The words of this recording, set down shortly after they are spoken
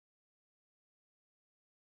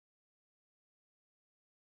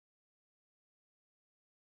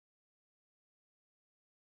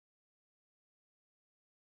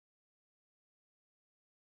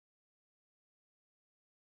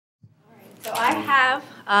So I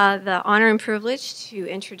have the honor and privilege to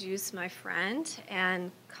introduce my friend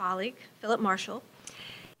and colleague, Philip Marshall.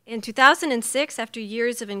 In 2006, after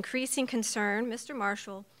years of increasing concern, Mr.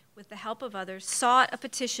 Marshall, with the help of others, sought a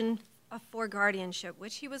petition for guardianship,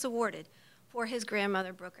 which he was awarded for his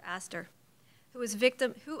grandmother, Brooke Astor, who was a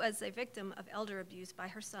victim of elder abuse by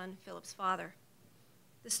her son, Philip's father.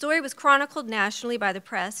 The story was chronicled nationally by the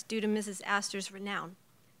press due to Mrs. Astor's renown,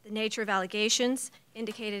 the nature of allegations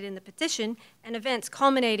indicated in the petition, and events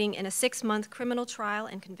culminating in a 6-month criminal trial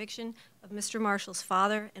and conviction of Mr. Marshall's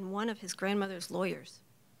father and one of his grandmother's lawyers.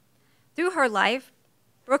 Through her life,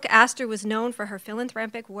 Brooke Astor was known for her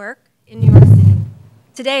philanthropic work in New York City.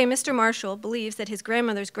 Today, Mr. Marshall believes that his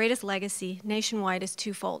grandmother's greatest legacy nationwide is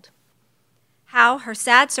twofold: how her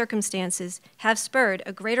sad circumstances have spurred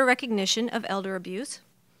a greater recognition of elder abuse,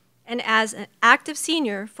 and as an active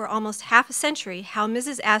senior for almost half a century, how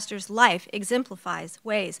Mrs. Astor's life exemplifies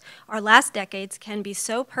ways our last decades can be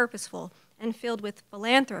so purposeful and filled with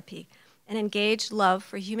philanthropy and engaged love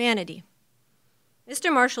for humanity.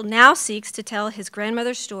 Mr. Marshall now seeks to tell his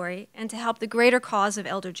grandmother's story and to help the greater cause of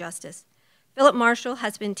elder justice. Philip Marshall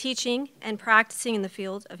has been teaching and practicing in the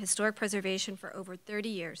field of historic preservation for over 30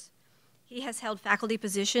 years. He has held faculty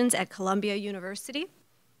positions at Columbia University,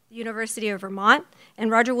 the University of Vermont,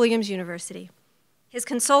 and Roger Williams University. His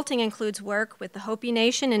consulting includes work with the Hopi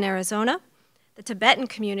Nation in Arizona, the Tibetan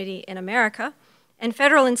community in America, and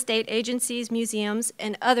federal and state agencies, museums,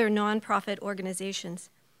 and other nonprofit organizations.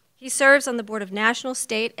 He serves on the board of national,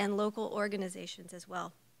 state, and local organizations as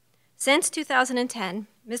well. Since 2010,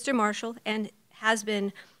 Mr. Marshall has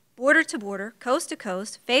been border to border, coast to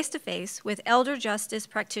coast, face to face with elder justice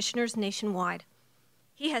practitioners nationwide.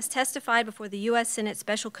 He has testified before the U.S. Senate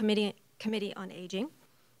Special Committee on Aging,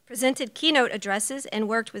 presented keynote addresses, and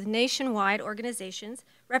worked with nationwide organizations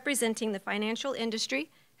representing the financial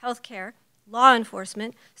industry, healthcare, law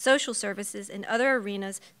enforcement, social services, and other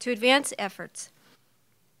arenas to advance efforts,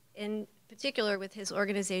 in particular with his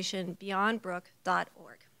organization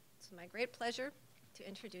BeyondBrook.org. It's my great pleasure to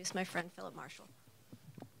introduce my friend Philip Marshall.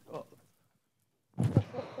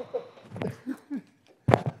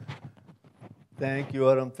 Thank you,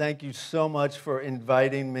 Autumn. Thank you so much for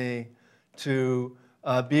inviting me to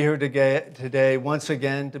be here today, once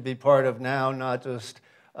again, to be part of now not just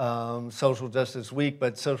Social Justice Week,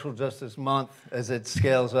 but Social Justice Month as it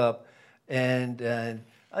scales up. And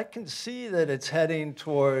I can see that it's heading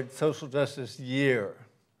toward Social Justice year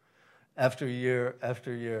after year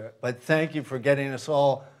after year. But thank you for getting us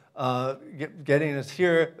all, getting us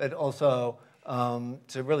here, but also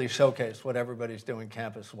to really showcase what everybody's doing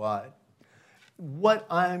campus-wide. What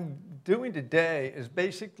I'm doing today is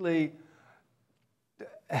basically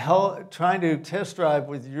trying to test drive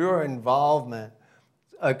with your involvement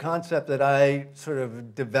a concept that I sort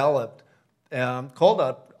of developed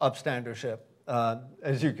called Upstandership,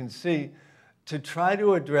 as you can see, to try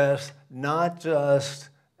to address not just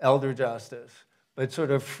elder justice, but sort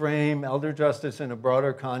of frame elder justice in a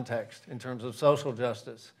broader context in terms of social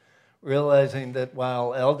justice, realizing that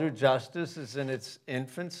while elder justice is in its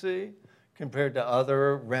infancy, compared to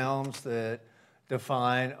other realms that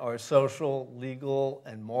define our social, legal,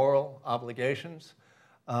 and moral obligations,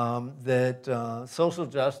 that social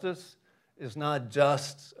justice is not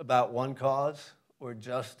just about one cause or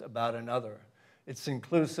just about another. It's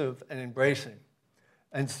inclusive and embracing.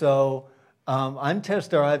 And so I'm test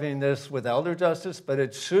driving this with elder justice, but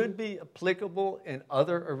it should be applicable in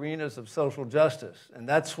other arenas of social justice. And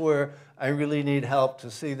that's where I really need help to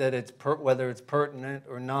see that it's whether it's pertinent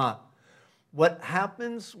or not. What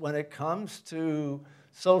happens when it comes to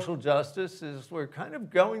social justice is we're kind of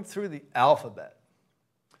going through the alphabet.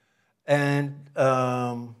 And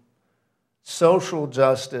social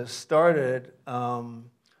justice started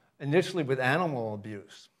initially with animal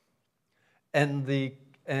abuse. And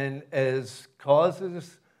as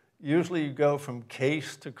causes, usually you go from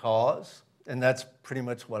case to cause, and that's pretty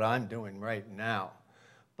much what I'm doing right now.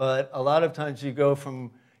 But a lot of times you go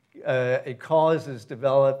from a cause is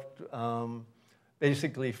developed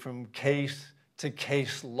basically from case to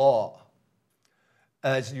case law,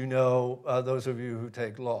 as you know, those of you who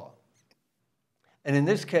take law. And in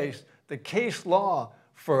this case, the case law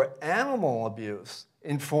for animal abuse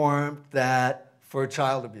informed that for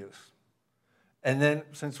child abuse. And then,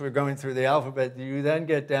 since we're going through the alphabet, you then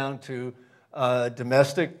get down to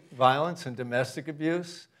domestic violence and domestic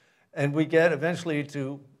abuse, and we get eventually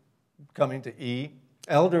to coming to E,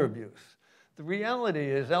 elder abuse. The reality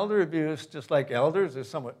is elder abuse, just like elders, is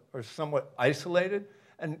somewhat isolated.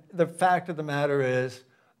 And the fact of the matter is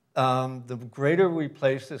the greater we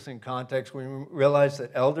place this in context, we realize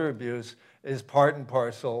that elder abuse is part and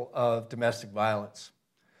parcel of domestic violence.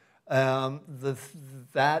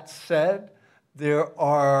 That said, there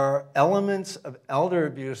are elements of elder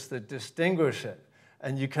abuse that distinguish it.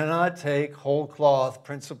 And you cannot take whole cloth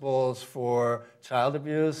principles for child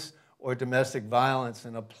abuse or domestic violence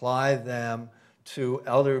and apply them to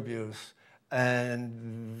elder abuse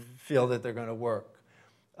and feel that they're going to work.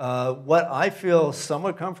 What I feel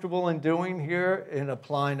somewhat comfortable in doing here in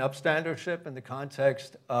applying upstandership in the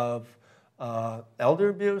context of elder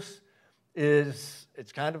abuse is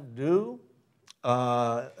it's kind of new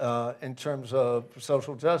in terms of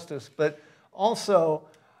social justice, but also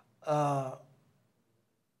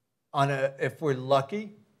if we're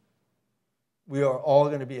lucky, we are all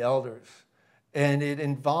going to be elders. And it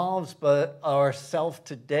involves but our self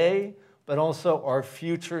today, but also our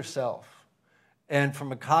future self. And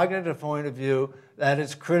from a cognitive point of view, that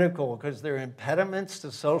is critical because there are impediments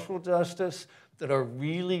to social justice that are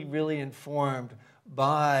really, really informed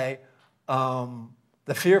by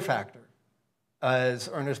the fear factor. As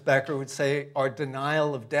Ernest Becker would say, our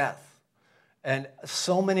denial of death. And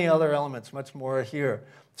so many other elements, much more here.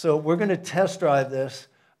 So we're going to test drive this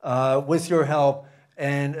with your help.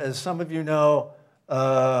 And as some of you know,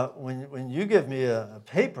 when you give me a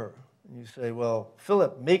paper, and you say, well,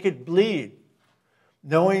 Philip, make it bleed,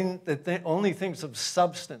 knowing that only things of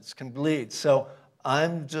substance can bleed. So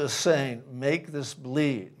I'm just saying, make this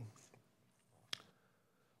bleed.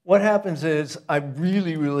 What happens is I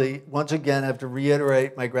really, really, once again, have to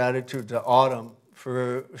reiterate my gratitude to Autumn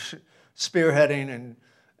for spearheading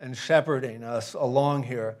and shepherding us along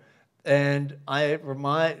here. And I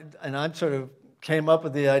sort of came up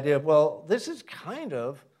with the idea of, well, this is kind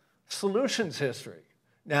of solutions history.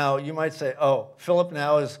 Now, you might say, oh, Philip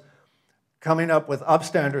now is coming up with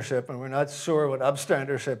upstandership, and we're not sure what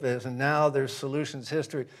upstandership is, and now there's solutions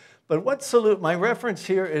history. But my reference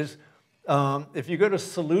here is, if you go to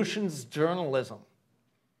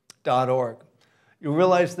solutionsjournalism.org, you'll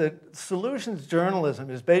realize that solutions journalism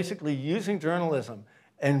is basically using journalism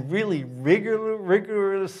and really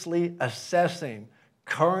rigorously assessing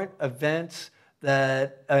current events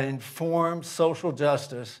that inform social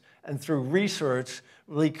justice, and through research,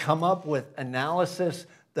 really come up with analysis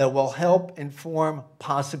that will help inform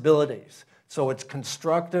possibilities. So it's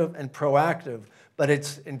constructive and proactive, but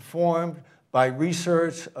it's informed by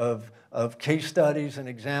research of case studies and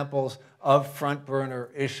examples of front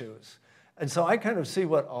burner issues. And so I kind of see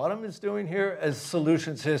what Autumn is doing here as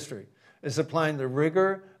solutions history, is applying the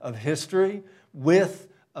rigor of history within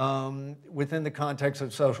the context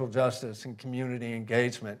of social justice and community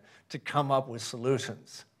engagement to come up with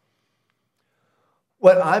solutions.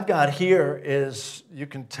 What I've got here is, you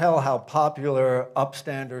can tell how popular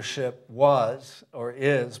upstandership was or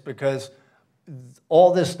is because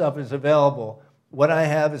all this stuff is available. What I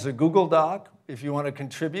have is a Google Doc, if you want to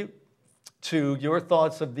contribute to your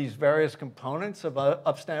thoughts of these various components of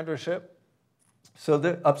upstandership. So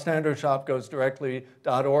the Upstandership goes directly,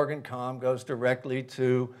 .org and .com goes directly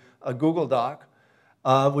to a Google Doc.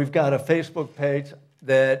 We've got a Facebook page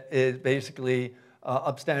that is basically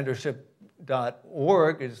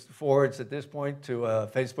upstandership.org is forwards at this point to a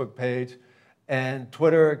Facebook page, and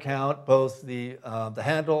Twitter account, both the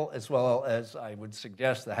handle as well as, I would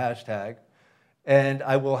suggest, the hashtag. And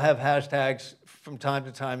I will have hashtags from time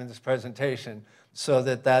to time in this presentation so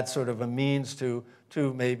that that's sort of a means to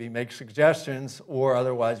maybe make suggestions or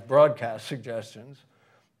otherwise broadcast suggestions.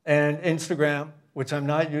 And Instagram, which I'm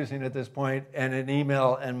not using at this point, and an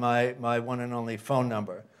email and my one and only phone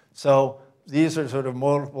number. So these are sort of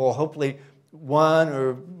multiple, hopefully one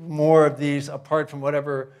or more of these, apart from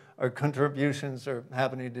whatever our contributions are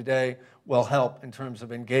happening today, will help in terms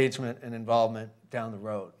of engagement and involvement down the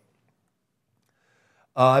road.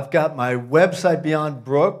 I've got my website, Beyond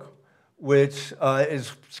Brook, which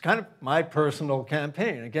is kind of my personal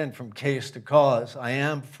campaign, again, from case to cause. I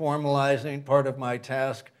am formalizing part of my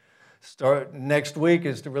task. Next week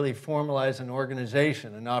is to really formalize an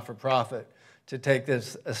organization, a not-for-profit, to take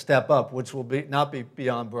this a step up, which will not be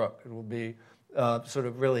Beyond Brook. It will be sort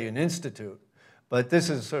of really an institute. But this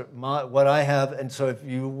is sort of what I have, and so if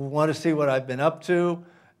you want to see what I've been up to,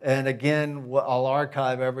 and again, I'll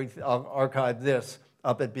archive this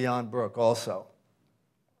up at Beyond Brook also.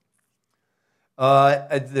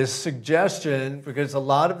 This suggestion, because a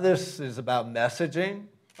lot of this is about messaging,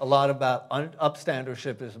 a lot about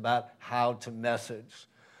upstandership is about how to message,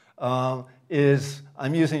 I'm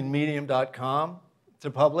using medium.com to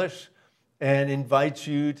publish and invite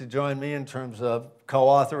you to join me in terms of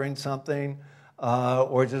co-authoring something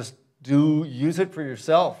or just use it for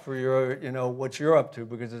yourself, for your, what you're up to,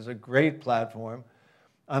 because it's a great platform.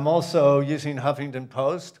 I'm also using Huffington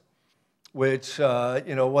Post, which,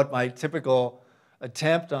 what my typical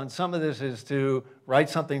attempt on some of this is to write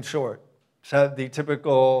something short. So the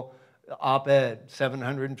typical op-ed,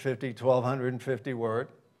 750, 1,250 word,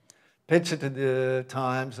 pitch it to the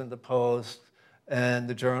Times and the Post and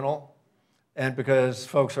the Journal. And because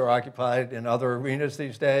folks are occupied in other arenas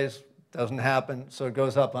these days, doesn't happen, so it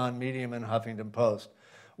goes up on Medium and Huffington Post.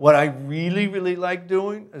 What I really, really like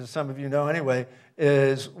doing, as some of you know anyway,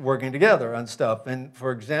 is working together on stuff. And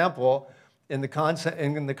for example, in the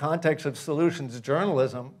context of solutions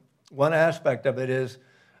journalism, one aspect of it is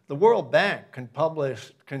the World Bank can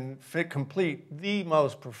complete the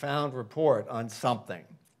most profound report on something.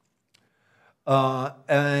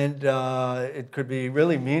 It could be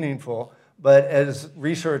really meaningful, but as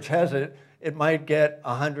research has it, it might get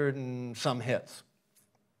 100 and some hits.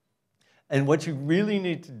 And what you really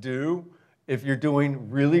need to do if you're doing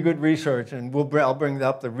really good research, and I'll bring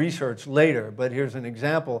up the research later, but here's an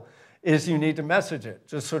example, is you need to message it,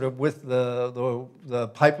 just sort of with the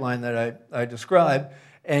pipeline that I described.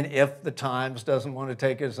 And if the Times doesn't want to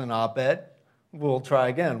take it as an op-ed, we'll try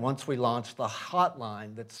again. Once we launch the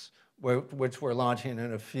hotline, which we're launching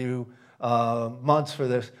in a few months for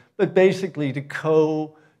this, but basically to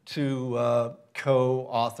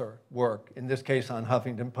co-author work, in this case on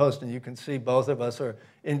Huffington Post. And you can see both of us are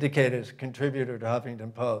indicated as a contributor to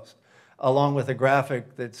Huffington Post, along with a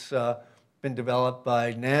graphic that's been developed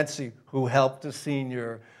by Nancy, who helped a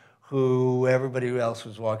senior who everybody else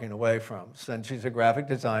was walking away from. And she's a graphic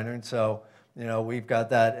designer, and so we've got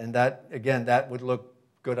that. And that, again, that would look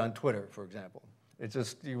good on Twitter, for example. It's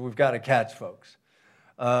just, we've got to catch folks.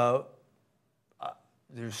 There's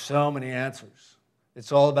so many answers.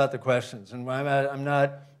 It's all about the questions. And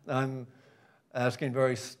I'm asking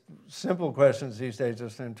very simple questions these days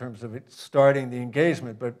just in terms of starting the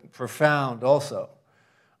engagement, but profound also.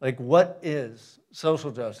 Like, what is social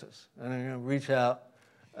justice? And I'm going to reach out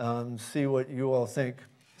and see what you all think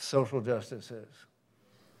social justice is.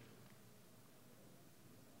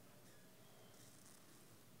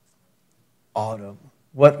 Autumn,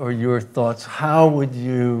 what are your thoughts? How would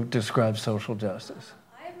you describe social justice?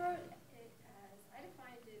 I defined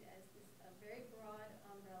it as a very broad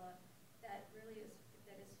umbrella that really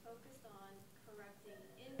is focused on correcting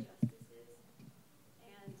injustices,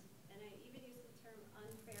 and I even use the term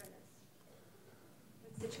unfairness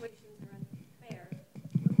when situations are unfair.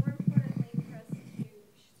 But more importantly, for us to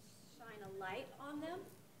shine a light on them.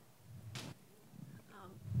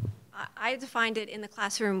 I defined it in the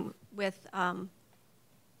classroom with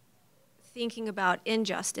thinking about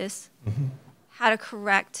injustice, how to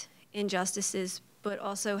correct injustices, but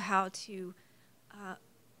also how to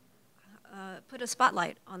put a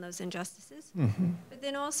spotlight on those injustices. But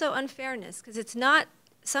then also unfairness, because it's not,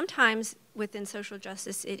 sometimes within social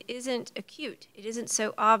justice, it isn't acute, it isn't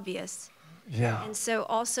so obvious. Yeah. And so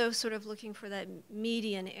also sort of looking for that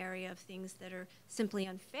median area of things that are simply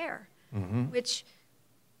unfair, which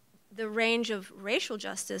the range of racial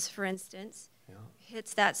justice, for instance,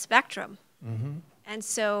 hits that spectrum. And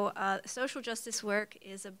so social justice work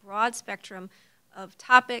is a broad spectrum of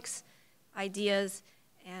topics, ideas,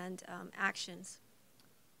 and actions.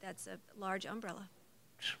 That's a large umbrella.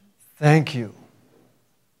 Thank you.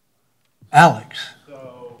 Alex.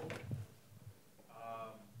 So,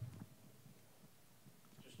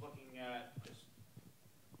 just looking at just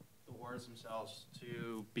the words themselves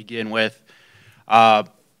to begin with,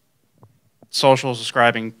 social is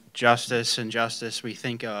describing justice, and justice, we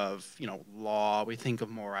think of, law, we think of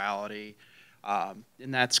morality, and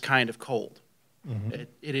that's kind of cold.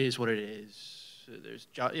 It is what it is. There's,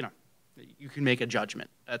 you can make a judgment.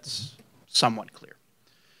 That's somewhat clear.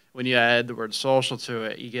 When you add the word social to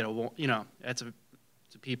it, you get it's a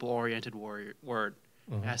people-oriented word.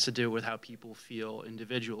 It has to do with how people feel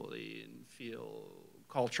individually and feel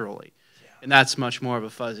culturally. And that's much more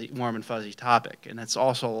of a warm and fuzzy topic, and it's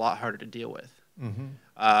also a lot harder to deal with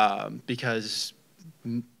because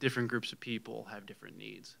different groups of people have different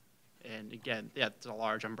needs. And again, it's a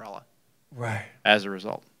large umbrella as a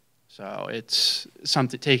result. So it's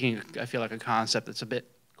something taking, I feel like, a concept that's a bit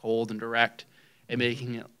cold and direct and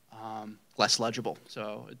making it less legible.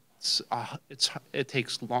 So it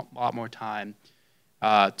takes a lot more time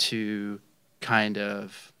to kind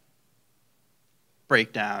of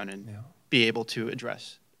break down and be able to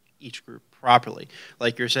address each group properly.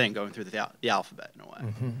 Like you're saying, going through the alphabet in a way,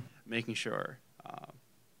 making sure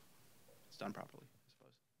it's done properly.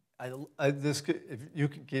 If you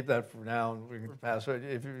can keep that for now, and we can pass it.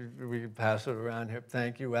 If we can pass it around here,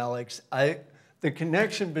 thank you, Alex. the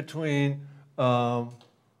connection between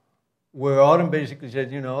where Autumn basically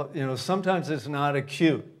said, sometimes it's not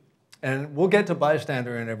acute. And we'll get to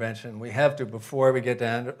bystander intervention. We have to before we get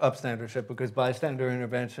to upstandership, because bystander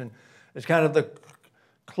intervention is kind of the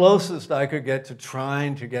closest I could get to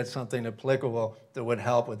trying to get something applicable that would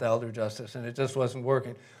help with elder justice, and it just wasn't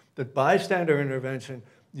working. But bystander intervention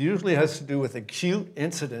usually has to do with acute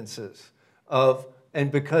incidences of,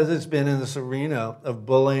 and because it's been in this arena of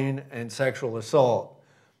bullying and sexual assault,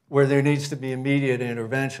 where there needs to be immediate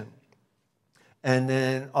intervention. And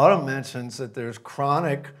then Autumn mentions that there's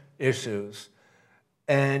chronic issues,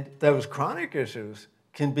 and those chronic issues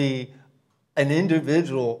can be an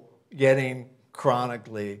individual getting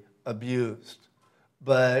chronically abused.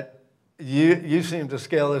 But you seem to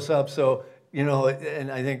scale this up, so,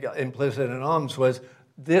 and I think implicit in Autumn's was,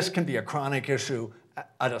 this can be a chronic issue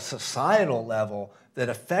at a societal level that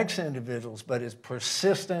affects individuals, but is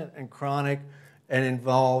persistent and chronic and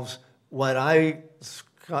involves what I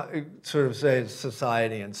sort of say is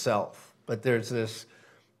society and self. But there's this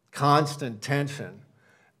constant tension.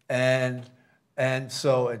 And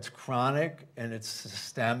so it's chronic and it's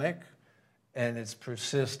systemic and it's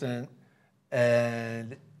persistent.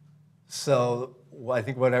 And so I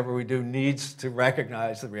think whatever we do needs to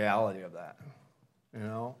recognize the reality of that,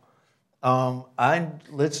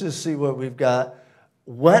 let's just see what we've got.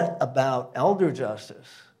 What about elder justice?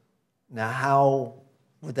 Now, how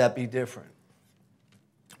would that be different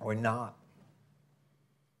or not?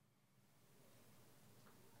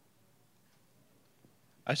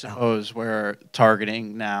 I suppose we're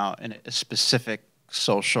targeting now in a specific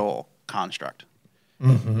social construct.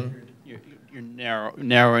 Mm-hmm. You're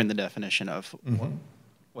narrowing the definition of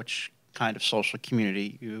which kind of social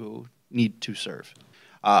community you need to serve.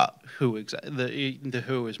 The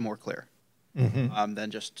who is more clear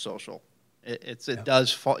than just social. It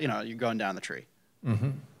does fall. You're going down the tree.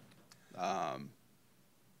 Mm-hmm. I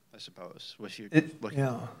suppose if you look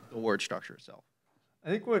at the word structure itself. I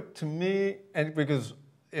think what to me, and because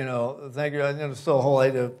thank you. I noticed the whole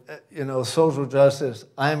idea of social justice.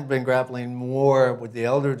 I've been grappling more with the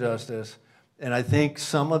elder justice, and I think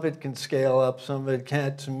some of it can scale up, some of it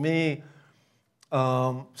can't. To me,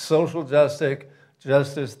 social justice,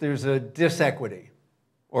 there's a disequity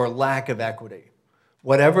or lack of equity.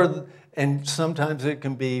 Whatever, and sometimes it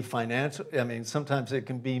can be financial, sometimes it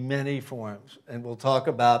can be many forms, and we'll talk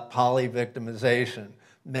about poly-victimization,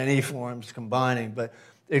 many forms combining, but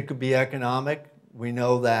it could be economic, we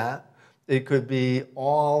know that. It could be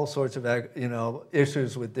all sorts of,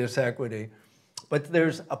 issues with disequity, but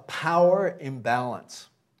there's a power imbalance.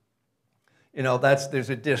 There's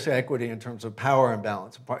a disequity in terms of power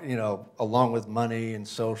imbalance, along with money and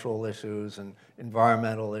social issues and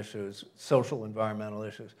environmental issues, social environmental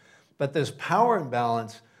issues. But this power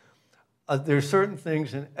imbalance, there's certain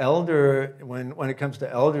things in when it comes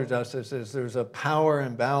to elder justice, there's a power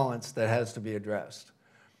imbalance that has to be addressed.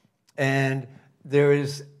 And there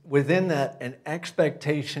is, within that, an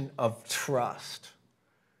expectation of trust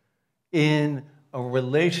in a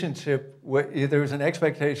relationship. There's an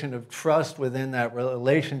expectation of trust within that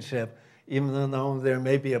relationship, even though there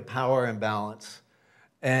may be a power imbalance.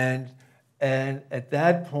 And at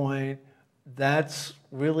that point, that's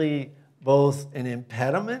really both an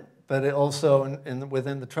impediment, but it also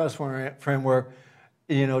within the trust framework,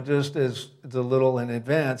 just as the little in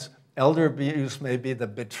advance, elder abuse may be the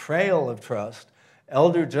betrayal of trust.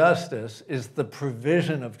 Elder justice is the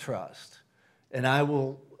provision of trust. And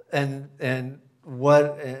I'll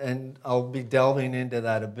be delving into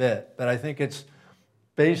that a bit. But I think it's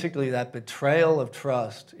basically that betrayal of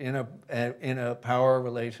trust in a power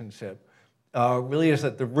relationship really is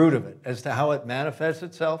at the root of it. As to how it manifests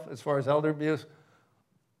itself as far as elder abuse,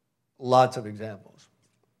 lots of examples.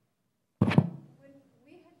 When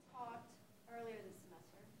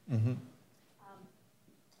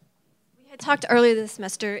we had talked earlier this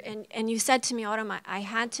semester, and you said to me, Autumn, I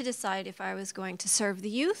had to decide if I was going to serve the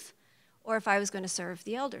youth or if I was going to serve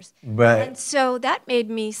the elders. Right. And so that made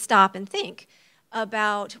me stop and think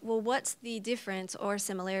about, well, what's the difference or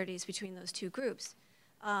similarities between those two groups?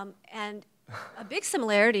 And a big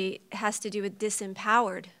similarity has to do with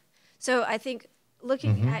disempowered. So I think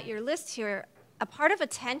looking at your list here, a part of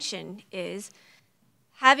attention is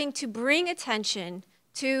having to bring attention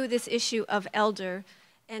to this issue of elder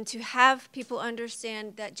and to have people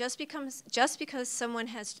understand that just because someone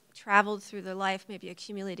has traveled through their life, maybe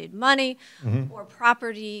accumulated money or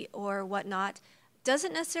property or whatnot,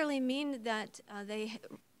 doesn't necessarily mean that they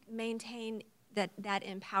maintain that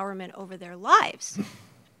empowerment over their lives.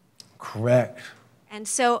 Correct. And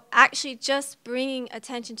so actually just bringing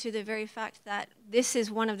attention to the very fact that this is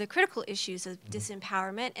one of the critical issues of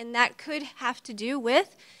disempowerment, and that could have to do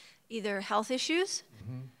with either health issues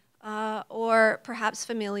or perhaps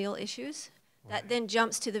familial issues. That then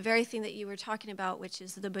jumps to the very thing that you were talking about, which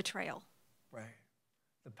is the betrayal. Right.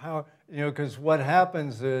 The power, you know, because what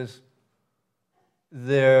happens is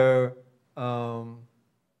the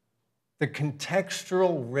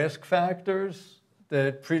contextual risk factors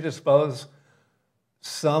that predispose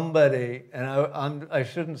somebody, and I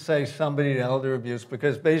shouldn't say somebody to elder abuse,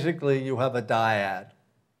 because basically you have a dyad.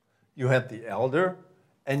 You have the elder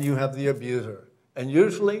and you have the abuser. And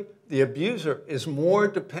usually the abuser is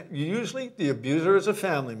more usually the abuser is a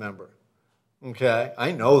family member. Okay,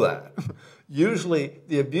 I know that. Usually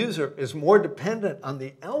the abuser is more dependent on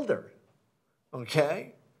the elder,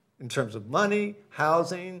 okay, in terms of money,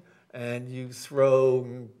 housing, and you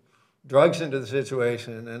throw drugs into the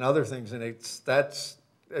situation and other things, and that's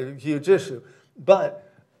a huge issue.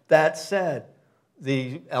 But that said,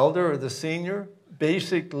 the elder or the senior,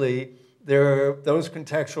 basically, those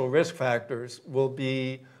contextual risk factors will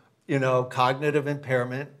be, you know, cognitive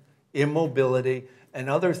impairment, immobility, and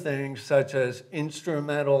other things such as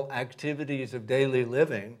instrumental activities of daily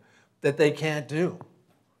living that they can't do.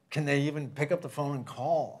 Can they even pick up the phone and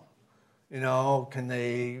call? You know, can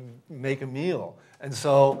they make a meal? And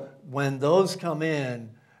so when those come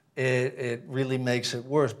in, it really makes it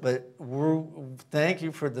worse. But thank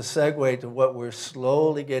you for the segue to what we're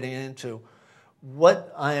slowly getting into.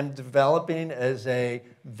 What I am developing as a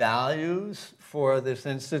values for this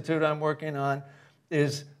institute I'm working on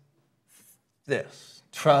is this: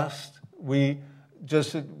 trust. We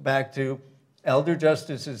just back to elder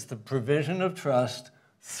justice is the provision of trust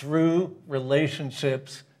through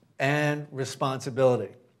relationships and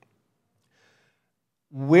responsibility.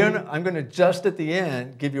 I'm going to just at the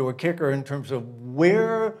end give you a kicker in terms of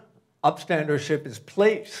where upstandership is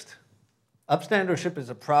placed. Upstandership is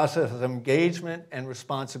a process of engagement and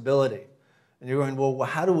responsibility. And you're going, well,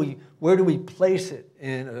 where do we place it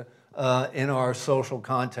in our social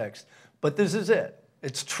context? But this is it.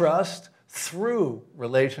 It's trust through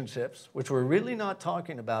relationships, which we're really not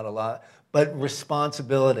talking about a lot, but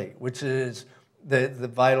responsibility, which is the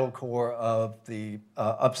vital core of the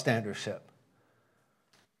upstandership.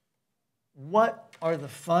 What are the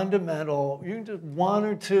fundamental, you can just one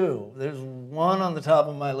or two, there's one on the top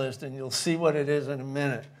of my list and you'll see what it is in a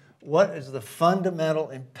minute. What is the fundamental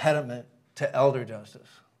impediment to elder justice?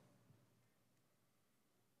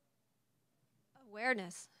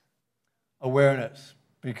 Awareness. Awareness,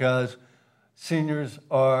 because seniors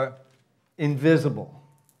are invisible,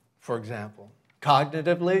 for example,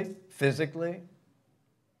 cognitively, physically.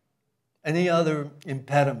 Any other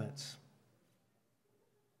impediments?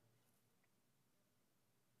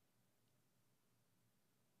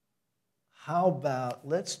 How about,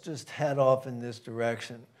 let's just head off in this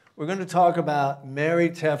direction. We're going to talk about Mary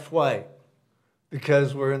Taft White,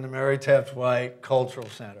 because we're in the Mary Taft White Cultural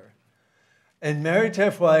Center. And Mary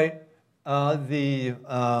Taft White, the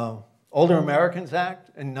Older Americans Act,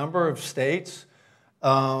 in a number of states, in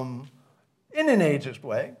an ageist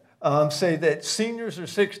way, say that seniors are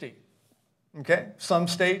 60. Okay? Some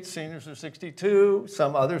states, seniors are 62.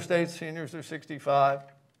 Some other states, seniors are 65.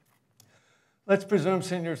 Let's presume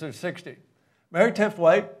seniors are 60. Mary Taft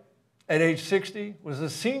White, at age 60, was a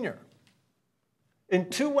senior in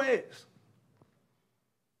two ways.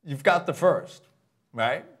 You've got the first,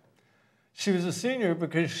 right? She was a senior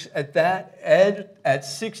because at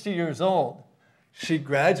 60 years old, she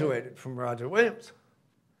graduated from Roger Williams,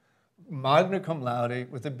 magna cum laude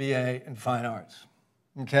with a BA in fine arts,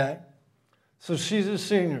 okay? So she's a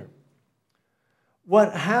senior.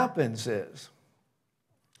 What happens is,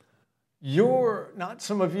 not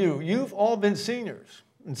some of you, you've all been seniors.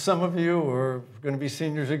 And some of you are going to be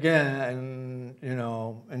seniors again, you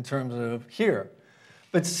know, in terms of here.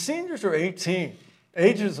 But seniors are 18.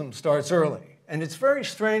 Ageism starts early. And it's very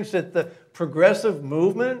strange that the progressive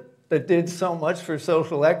movement that did so much for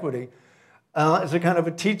social equity is a kind of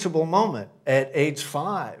a teachable moment at age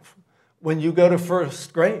 5 when you go to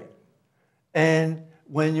first grade. And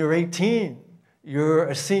when you're 18, you're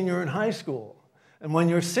a senior in high school. And when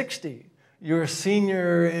you're 60, you're a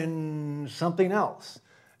senior in something else.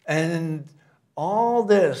 And all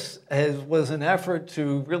this was an effort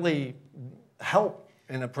to really help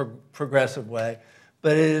in a progressive way,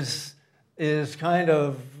 but is kind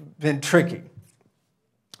of been tricky.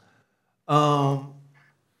 So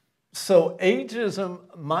ageism,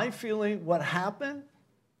 my feeling, what happened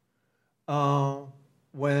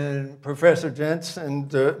when Professor Jensen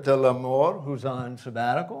de L'Amour, who's on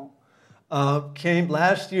sabbatical, came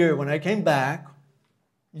last year, when I came back,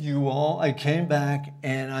 I came back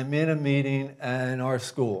and I'm in a meeting in our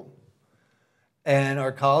school. And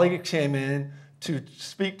our colleague came in to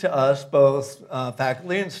speak to us, both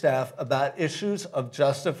faculty and staff, about issues of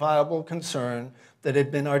justifiable concern that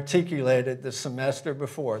had been articulated the semester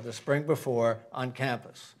before, the spring before, on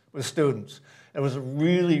campus with students. It was a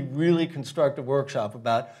really, really constructive workshop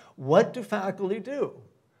about what do faculty do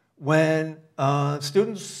when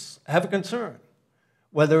students have a concern,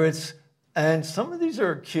 whether it's, and some of these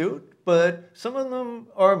are acute, but some of them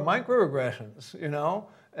are microaggressions, you know,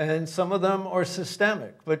 and some of them are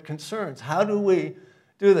systemic, but concerns. How do we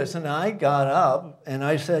do this? And I got up and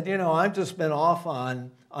I said, you know, I've just been off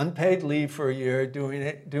on unpaid leave for a year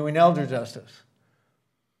doing elder justice.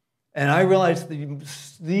 And I realized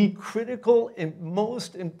the critical and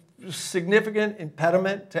most significant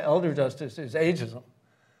impediment to elder justice is ageism.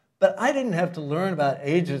 But I didn't have to learn about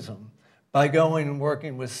ageism by going and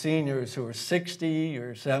working with seniors who are 60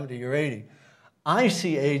 or 70 or 80. I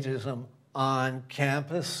see ageism on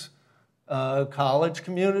campus, college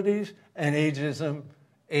communities, and ageism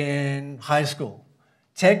in high school.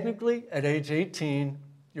 Technically, at age 18,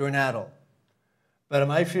 you're an adult. But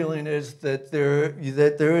my feeling is that there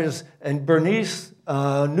is, and Bernice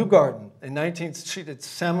Newgarden, she did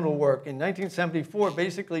seminal work in 1974,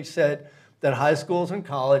 basically said that high schools and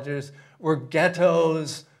colleges were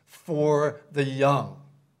ghettos for the young,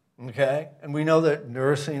 okay? And we know that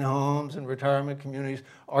nursing homes and retirement communities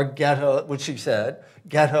are ghettos, which she said,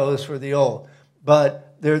 ghettos for the old.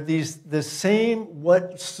 But they're the same,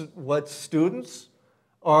 what students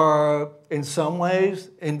are in some ways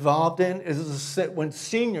involved in is when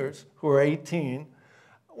seniors who are 18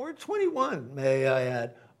 or 21, may I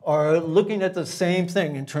add, are looking at the same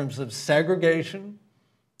thing in terms of segregation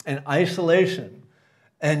and isolation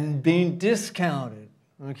and being discounted,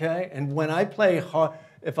 okay? And when I play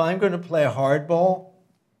if I'm going to play hardball,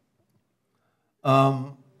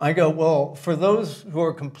 I go, well, for those who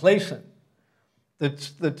are complacent,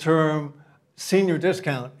 the term senior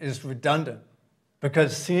discount is redundant,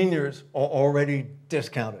 because seniors are already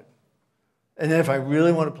discounted. And if I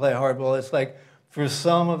really want to play hardball, it's like for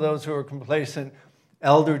some of those who are complacent,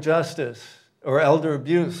 elder justice or elder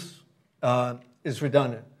abuse is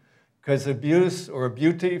redundant. Because abuse or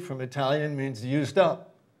abuti from Italian means used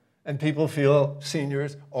up. And people feel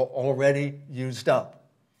seniors are already used up.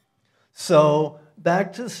 So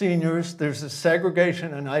back to seniors, there's a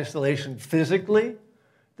segregation and isolation physically.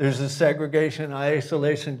 There's a segregation and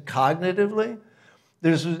isolation cognitively.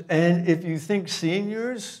 And if you think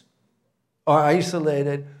seniors are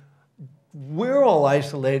isolated, we're all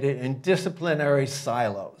isolated in disciplinary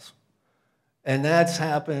silos. And that's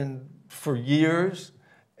happened for years.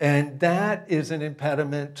 And that is an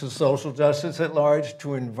impediment to social justice at large,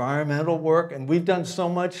 to environmental work. And we've done so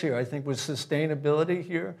much here, I think, with sustainability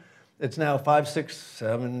here. It's now 5, 6,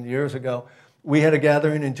 7 years ago. We had a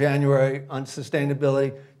gathering in January on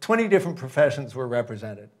sustainability. 20 different professions were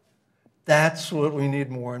represented. That's what we need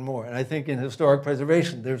more and more. And I think in historic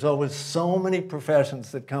preservation, there's always so many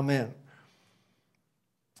professions that come in.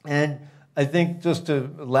 And I think just to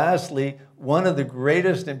lastly, one of the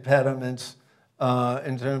greatest impediments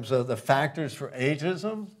in terms of the factors for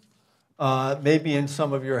ageism may be in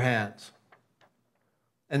some of your hands.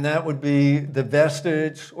 And that would be the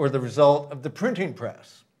vestige or the result of the printing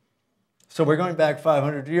press. So we're going back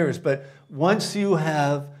 500 years, but once you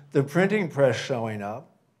have the printing press showing up,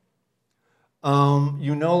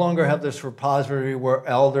 you no longer have this repository where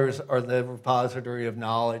elders are the repository of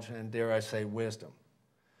knowledge and, dare I say, wisdom.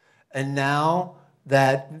 And now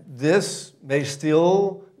that this may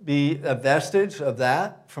still be a vestige of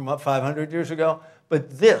that from up 500 years ago,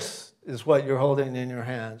 but this is what you're holding in your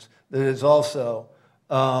hands that is also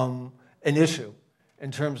an issue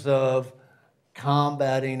in terms of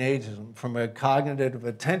combating ageism from a cognitive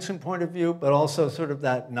attention point of view, but also sort of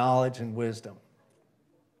that knowledge and wisdom.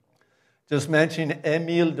 Just mention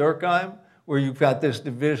Emil Durkheim, where you've got this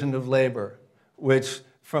division of labor,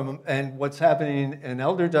 and what's happening in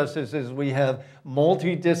elder justice is we have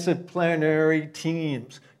multidisciplinary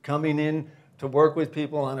teams coming in to work with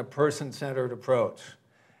people on a person-centered approach.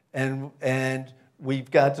 And we've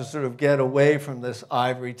got to sort of get away from this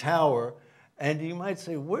ivory tower. And you might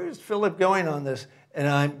say, where's Philip going on this? And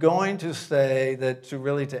I'm going to say that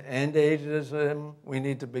to end ageism, we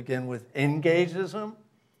need to begin with engageism.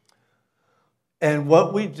 And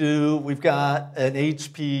what we do, we've got an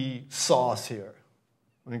HP sauce here,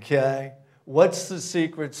 okay? What's the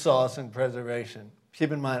secret sauce in preservation?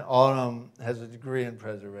 Keep in mind, Autumn has a degree in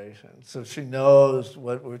preservation, so she knows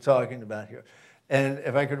what we're talking about here. And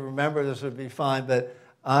if I could remember, this would be fine, but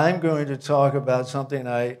I'm going to talk about something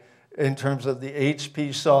in terms of the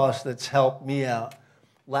HP sauce that's helped me out.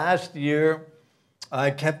 Last year,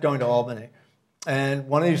 I kept going to Albany. And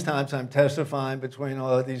one of these times I'm testifying between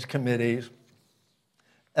all of these committees.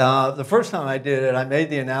 The first time I did it, I made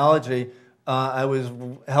the analogy. I was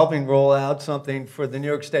helping roll out something for the New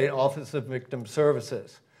York State Office of Victim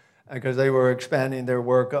Services because they were expanding their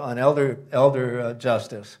work on elder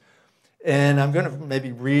justice. And I'm going to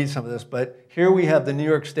maybe read some of this, but here we have the New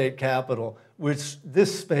York State Capitol, which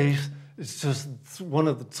this space is just one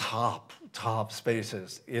of the top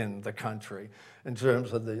spaces in the country in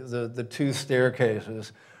terms of the two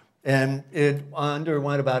staircases. And it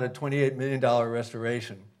underwent about a $28 million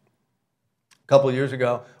restoration a couple of years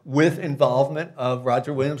ago with involvement of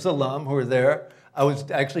Roger Williams alum who were there. I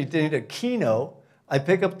was actually doing a keynote. I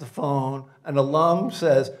pick up the phone, an alum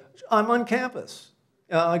says, I'm on campus.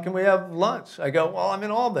 Can we have lunch? I go, well, I'm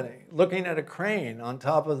in Albany, looking at a crane on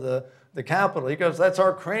top of the Capitol. He goes, that's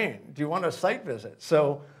our crane. Do you want a site visit?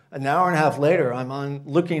 So an hour and a half later, I'm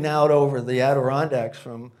looking out over the Adirondacks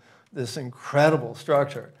from this incredible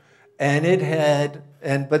structure. And it had,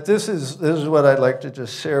 but this is what I'd like to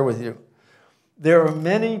just share with you. There are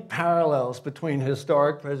many parallels between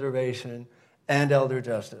historic preservation and elder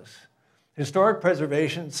justice. Historic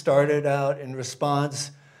preservation started out in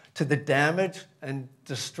response to the damage and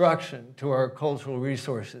destruction to our cultural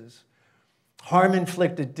resources, harm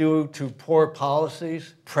inflicted due to poor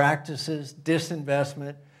policies, practices,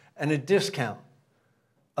 disinvestment, and a discount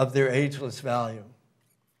of their ageless value.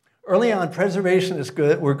 Early on,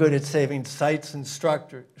 preservationists were good at saving sites and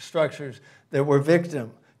structures that were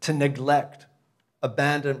victim to neglect,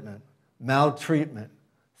 abandonment, maltreatment,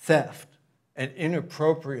 theft, and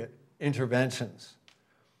inappropriate interventions.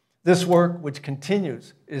 This work, which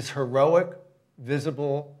continues, is heroic,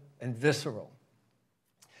 visible, and visceral.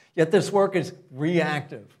 Yet this work is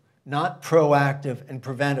reactive, not proactive and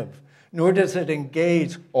preventive, nor does it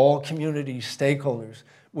engage all community stakeholders,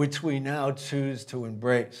 which we now choose to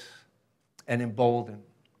embrace and embolden.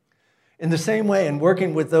 In the same way, in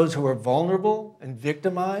working with those who are vulnerable and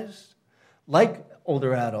victimized, like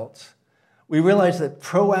older adults, we realize that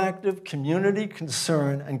proactive community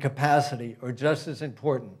concern and capacity are just as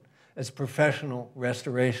important as professional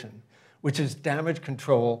restoration, which is damage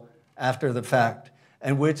control after the fact,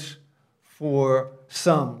 and which for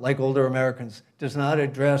some, like older Americans, does not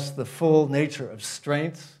address the full nature of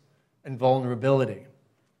strengths and vulnerability.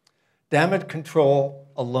 Damage control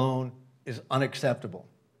alone is unacceptable.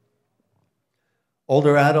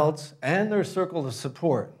 Older adults and their circle of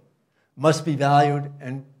support must be valued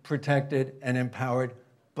and protected and empowered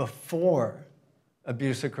before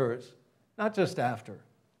abuse occurs, not just after.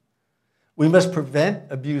 We must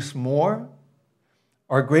prevent abuse more.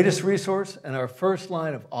 Our greatest resource and our first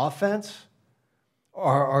line of offense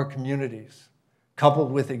are our communities,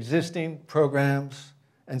 coupled with existing programs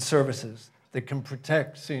and services that can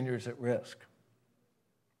protect seniors at risk.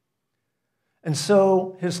 And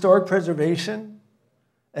so, historic preservation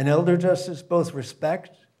and elder justice both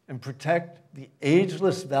respect and protect the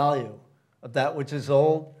ageless value of that which is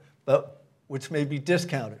old, but which may be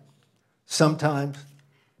discounted, sometimes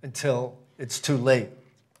until it's too late.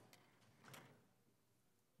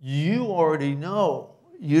 You already know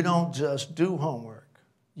you don't just do homework,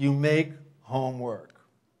 you make homework.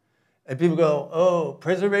 And people go, oh,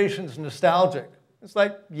 preservation's nostalgic. It's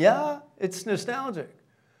like, yeah, it's nostalgic.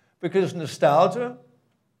 Because nostalgia,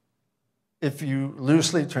 if you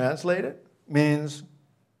loosely translate it, means,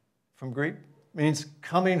 from Greek, means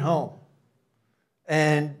coming home.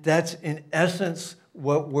 And that's in essence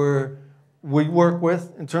what we work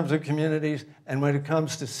with in terms of communities. And when it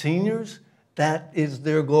comes to seniors, that is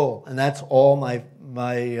their goal. And that's all my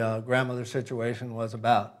grandmother's situation was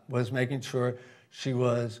about, was making sure she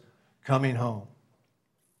was coming home,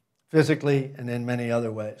 physically and in many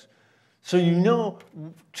other ways. So you know,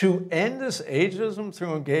 to end this ageism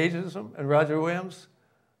through engageism, and Roger Williams,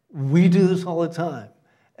 we do this all the time.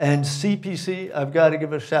 And CPC, I've got to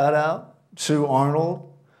give a shout out to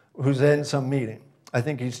Arnold, who's in some meeting. I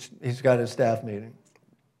think he's got a staff meeting.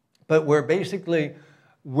 But we're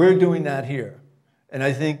doing that here. And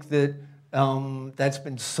I think that that's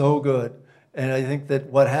been so good. And I think that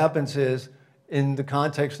what happens is, in the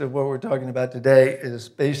context of what we're talking about today, is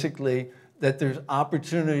basically that there's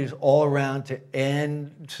opportunities all around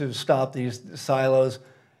to stop these silos,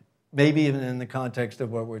 maybe even in the context of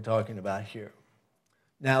what we're talking about here.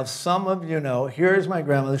 Now, some of you know, here's my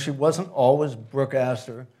grandmother. She wasn't always Brooke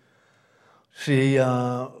Astor. She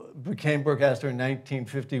became Brooke Astor in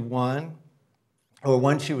 1951, or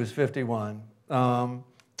when she was 51, in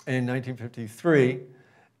 1953.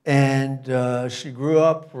 And she grew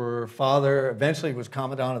up, her father eventually was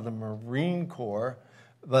Commandant of the Marine Corps,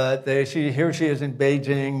 but here she is in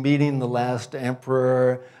Beijing meeting the last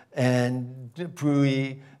emperor and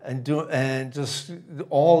Pui and just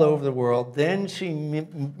all over the world. Then she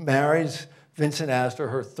marries Vincent Astor,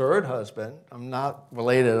 her third husband. I'm not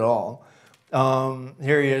related at all.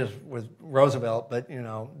 Here he is with Roosevelt, but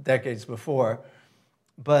decades before.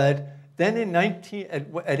 But then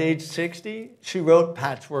at age 60, she wrote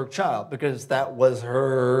Patchwork Child because that was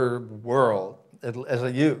her world as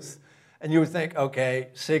a youth. And you would think, okay,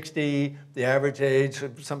 60, the average age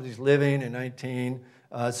of somebody's living in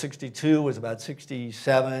 1962 was about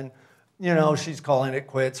 67. She's calling it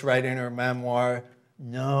quits, writing her memoir.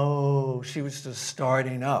 No, she was just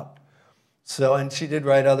starting up. So, and she did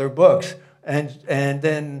write other books. And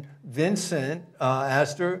then Vincent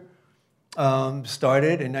Astor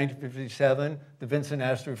started in 1957 the Vincent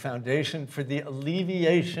Astor Foundation for the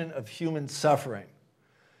alleviation of human suffering.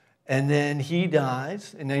 And then he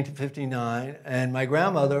dies in 1959, and my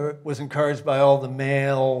grandmother was encouraged by all the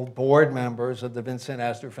male board members of the Vincent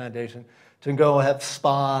Astor Foundation to go have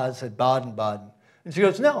spas at Baden-Baden. And she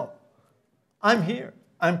goes, no, I'm here.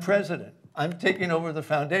 I'm president. I'm taking over the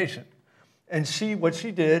foundation. And what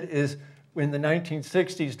she did is, in the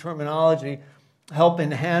 1960s terminology, help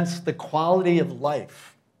enhance the quality of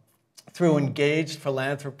life through engaged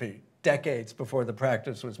philanthropy, decades before the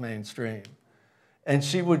practice was mainstream. And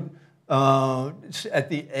she would, at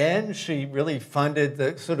the end, she really funded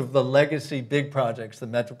the sort of the legacy big projects, the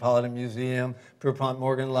Metropolitan Museum, Pierpont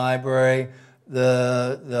Morgan Library,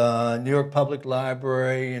 the New York Public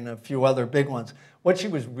Library, and a few other big ones. What she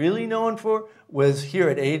was really known for was, here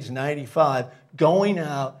at age 95, going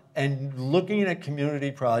out and looking at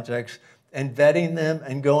community projects and vetting them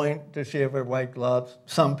and going, does she have her white gloves?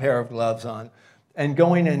 Some pair of gloves on. And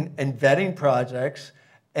going and vetting projects,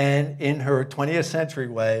 and in her 20th century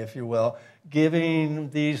way, if you will,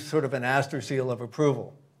 giving these sort of an Astor seal of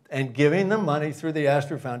approval and giving them money through the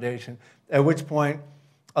Astor Foundation, at which point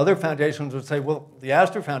other foundations would say, well, the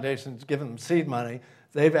Astor Foundation's given them seed money,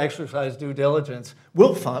 they've exercised due diligence,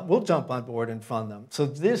 we'll jump on board and fund them. So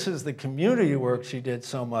this is the community work she did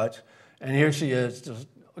so much, and here she is just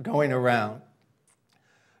going around.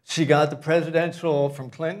 She got the presidential, from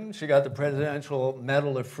Clinton, she got the Presidential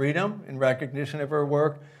Medal of Freedom in recognition of her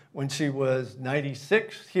work when she was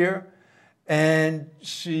 96 here. And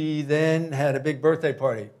she then had a big birthday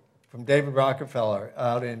party from David Rockefeller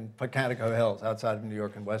out in Pocantico Hills, outside of New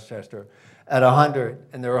York and Westchester, at 100.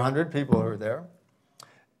 And there were 100 people who were there.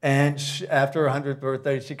 And after her 100th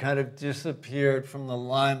birthday, she kind of disappeared from the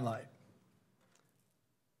limelight.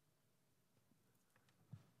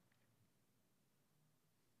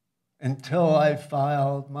 Until I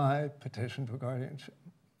filed my petition for guardianship,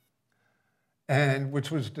 and which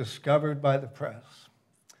was discovered by the press,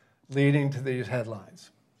 leading to these headlines.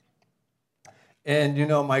 And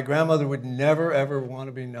my grandmother would never, ever want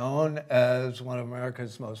to be known as one of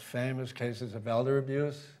America's most famous cases of elder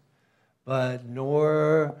abuse, but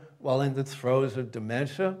nor, while in the throes of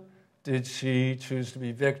dementia, did she choose to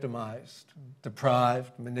be victimized,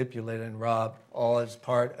 deprived, manipulated, and robbed, all as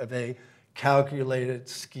part of a calculated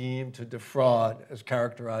scheme to defraud as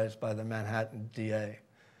characterized by the Manhattan DA.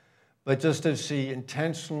 But just as she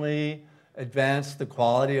intentionally advanced the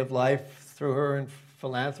quality of life through her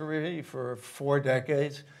philanthropy for 4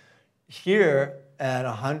 decades, here at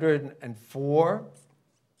 104,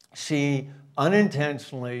 she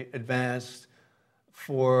unintentionally advanced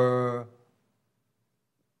for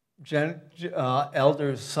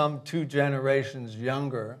elders some 2 generations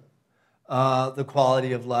younger the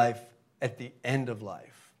quality of life at the end of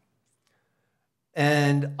life.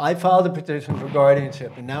 And I filed a petition for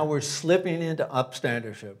guardianship, and now we're slipping into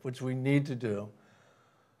upstandership, which we need to do.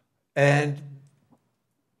 And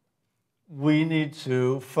we need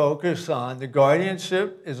to focus on, the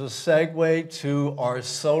guardianship is a segue to our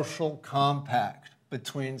social compact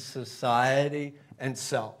between society and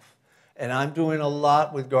self. And I'm doing a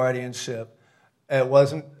lot with guardianship.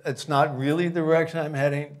 It's not really the direction I'm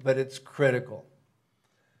heading, but it's critical.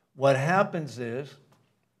 What happens is,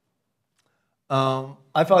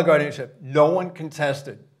 I filed guardianship. No one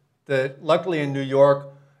contested that. Luckily in New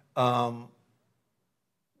York,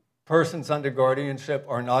 persons under guardianship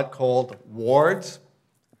are not called wards,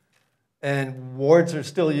 and wards are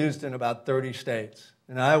still used in about 30 states.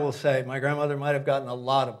 And I will say, my grandmother might have gotten a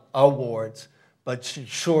lot of awards, but she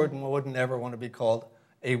sure wouldn't ever want to be called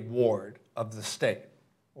a ward of the state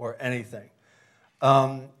or anything.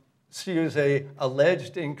 She was an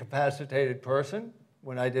alleged incapacitated person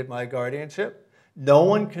when I did my guardianship. No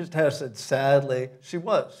one contested, sadly, she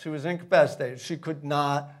was incapacitated. She could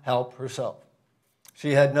not help herself.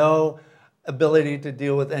 She had no ability to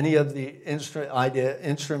deal with any of the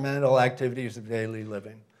instrumental activities of daily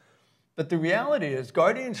living. But the reality is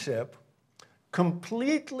guardianship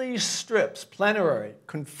completely strips, plenary,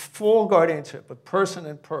 full guardianship, a person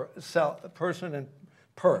and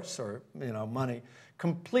purse, or money,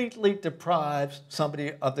 completely deprives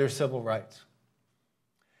somebody of their civil rights.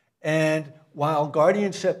 And while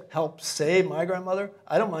guardianship helped save my grandmother,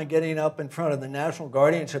 I don't mind getting up in front of the National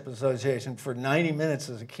Guardianship Association for 90 minutes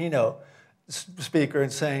as a keynote speaker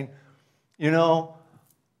and saying,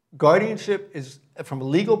 guardianship is, from a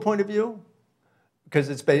legal point of view, because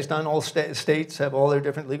it's based on all states have all their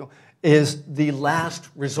different legal, is the last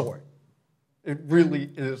resort. It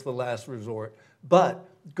really is the last resort. But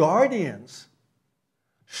guardians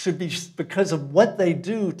should be, because of what they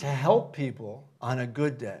do to help people on a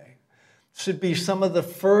good day, should be some of the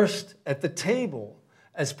first at the table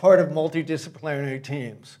as part of multidisciplinary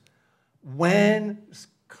teams when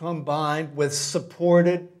combined with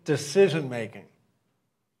supported decision-making.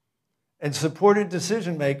 And supported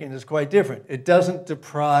decision-making is quite different. It doesn't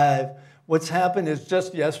deprive. What's happened is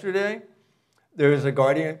just yesterday, there is a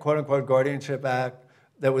quote-unquote guardianship act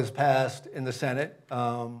that was passed in the Senate.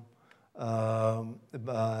 Grassley,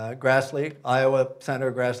 Iowa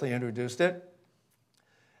Senator Grassley introduced it.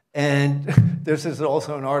 And this is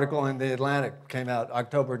also an article in The Atlantic, came out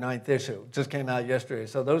October 9th issue, just came out yesterday.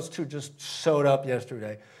 So those two just showed up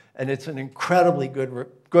yesterday. And it's an incredibly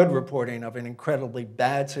good reporting of an incredibly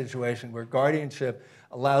bad situation where guardianship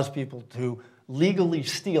allows people to legally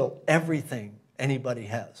steal everything anybody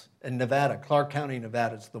has. In Nevada, Clark County,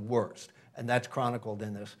 Nevada, is the worst. And that's chronicled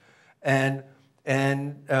in this. And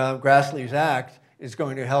Grassley's Act is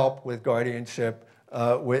going to help with guardianship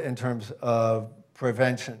in terms of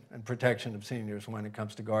prevention and protection of seniors when it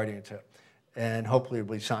comes to guardianship. And hopefully it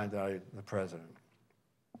will be signed by the president.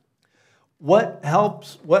 What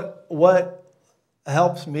helps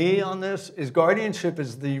me on this is guardianship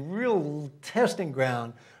is the real testing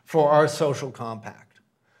ground for our social compact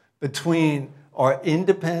between our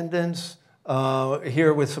independence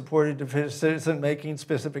here with supported decision-making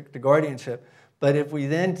specific to guardianship, but if we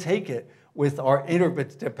then take it with our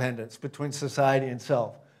interdependence between society and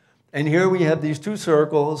self. And here we have these two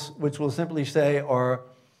circles, which we'll simply say are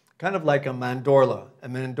kind of like a mandorla.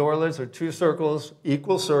 And mandorlas are two circles,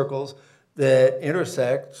 equal circles, that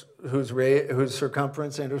intersect, whose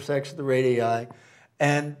circumference intersects the radii,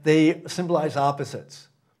 and they symbolize opposites.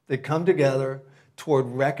 They come together toward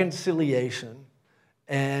reconciliation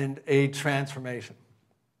and a transformation.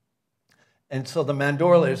 And so the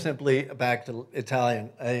mandorla is simply, back to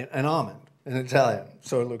Italian, an almond in Italian,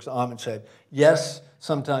 so it looks almond-shaped. Yes,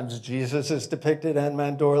 sometimes Jesus is depicted in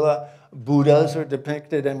mandorla. Buddhas are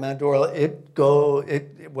depicted in mandorla.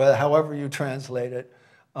 Well, however you translate it,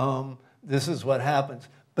 this is what happens.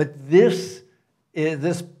 But this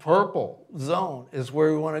purple zone is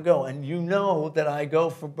where we want to go. And you know that I go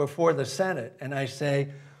before the Senate and I say,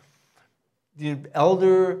 the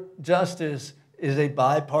elder justice is a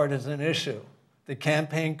bipartisan issue. The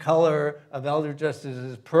campaign color of elder justice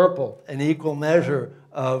is purple, an equal measure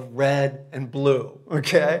of red and blue,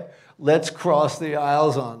 okay? Let's cross the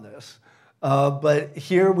aisles on this. But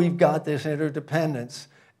here we've got this interdependence,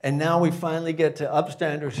 and now we finally get to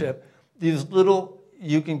upstandership. These little,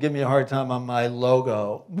 you can give me a hard time on my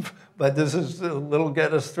logo, but this is a little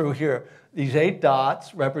get us through here. These 8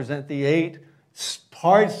 dots represent the 8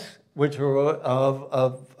 parts which are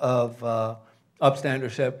of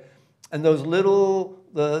upstandership. And those little,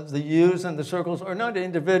 the U's and the circles are not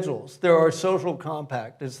individuals. They're our social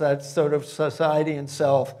compact. It's that sort of society and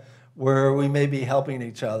self where we may be helping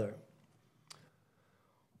each other.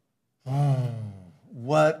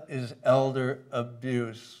 What is elder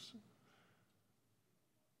abuse?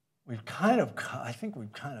 I think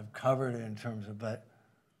we've kind of covered it in terms of, but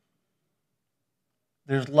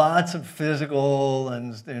there's lots of physical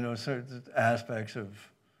and certain aspects of.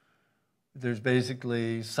 There's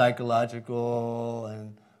basically psychological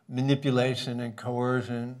and manipulation and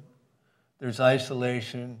coercion. There's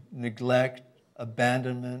isolation, neglect,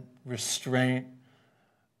 abandonment, restraint,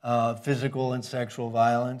 physical and sexual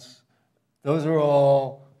violence. Those are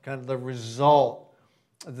all kind of the result.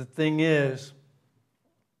 The thing is,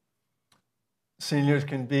 seniors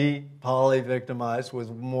can be poly-victimized with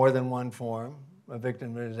more than one form of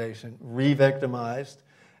victimization, re-victimized.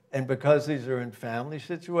 And because these are in family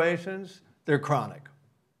situations, they're chronic.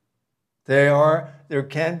 There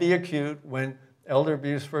can be acute. When elder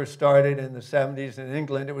abuse first started in the 70s in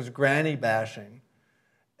England, it was granny bashing.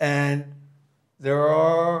 And there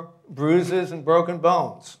are bruises and broken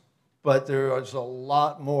bones, but there is a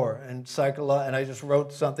lot more. And I just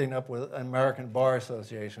wrote something up with American Bar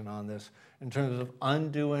Association on this in terms of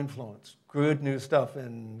undue influence. Good new stuff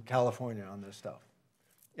in California on this stuff.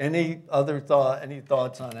 Any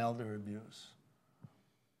thoughts on elder abuse?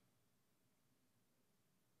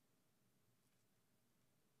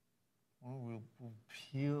 We'll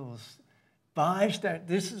peel. Bystander.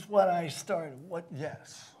 This is what I started. What?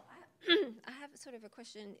 Yes. I have sort of a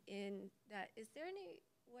question in that. Is there any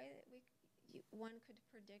way that one could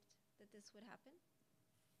predict that this would happen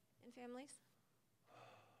in families?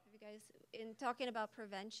 Have you guys, in talking about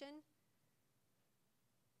prevention,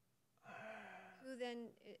 who then,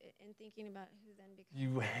 in thinking about who then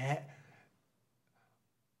becomes?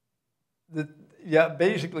 Yeah,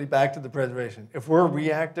 basically back to the preservation. If we're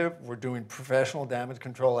reactive, we're doing professional damage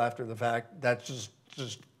control after the fact. That's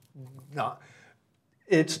just not.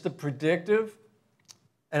 It's the predictive,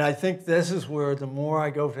 and I think this is where the more I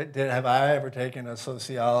go, have I ever taken a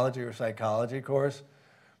sociology or psychology course?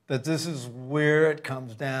 That this is where it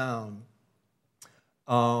comes down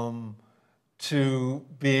to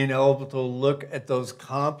being able to look at those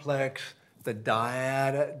complex, the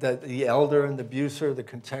dyad, the elder and the abuser, the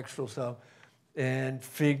contextual stuff, and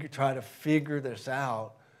try to figure this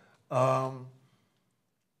out.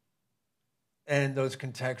 And those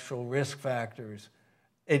contextual risk factors.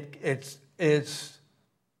 It's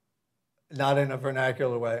not in a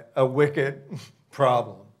vernacular way, a wicked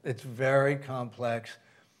problem. It's very complex.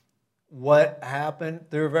 What happened,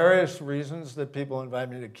 there are various reasons that people invite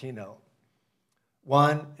me to keynote.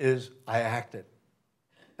 One is I acted.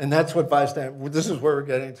 And that's what bystander, this is where we're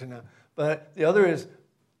getting to now. But the other is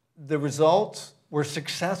the results were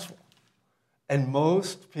successful. And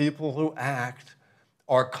most people who act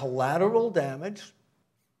are collateral damage.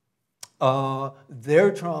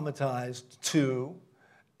 They're traumatized too.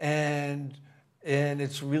 And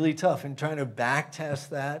it's really tough. And trying to backtest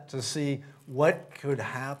that to see what could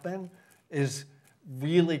happen is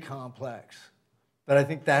really complex. But I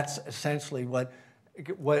think that's essentially what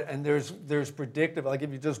and there's predictive. I'll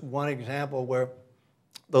give you just one example where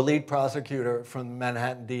the lead prosecutor from the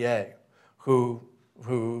Manhattan DA, who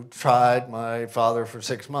tried my father for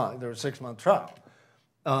 6 months, there was a 6-month trial.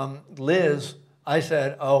 Liz, I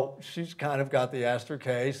said, oh, she's kind of got the Astor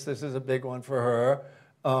case. This is a big one for her.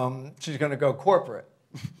 She's going to go corporate.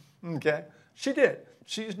 Okay? She did.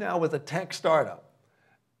 She's now with a tech startup.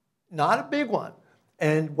 Not a big one.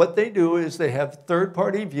 And what they do is they have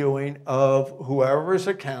third-party viewing of whoever's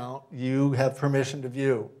account you have permission to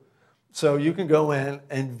view. So you can go in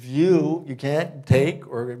and view. You can't take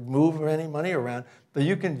or move any money around, but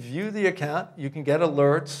you can view the account. You can get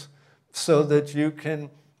alerts so that you can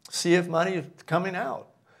see if money is coming out.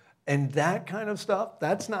 And that kind of stuff,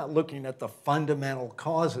 that's not looking at the fundamental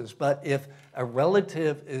causes. But if a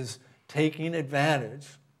relative is taking advantage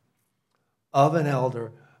of an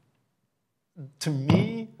elder, to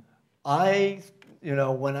me,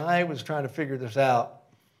 when I was trying to figure this out,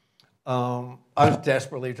 I was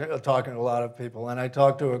desperately talking to a lot of people, and I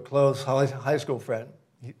talked to a close high school friend.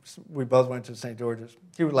 We both went to St. George's.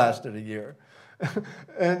 He lasted a year.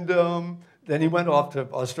 And then he went off to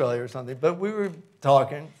Australia or something. But we were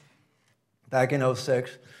talking back in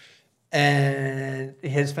 '06, and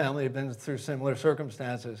his family had been through similar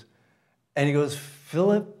circumstances. And he goes,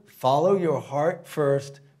 Philip, follow your heart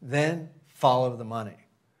first, then follow the money.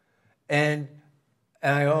 And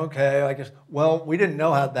I go, okay, I guess, well, we didn't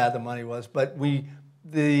know how bad the money was, but to me,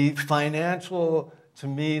 the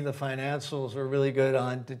financials are really good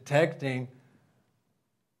on detecting,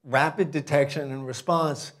 rapid detection and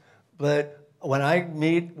response. But when I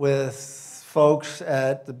meet with folks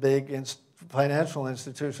at the big financial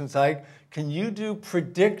institutions, can you do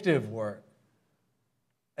predictive work?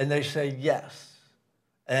 And they say yes.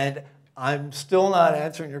 And I'm still not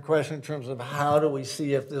answering your question in terms of how do we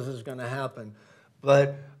see if this is going to happen.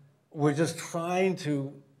 But we're just trying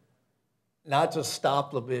to not just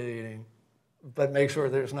stop the bleeding, but make sure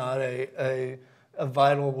there's not a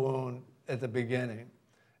vital wound at the beginning.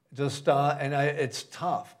 Just it's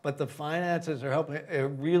tough, but the finances are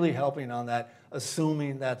really helping on that,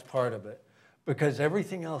 assuming that's part of it. Because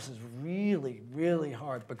everything else is really, really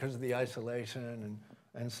hard because of the isolation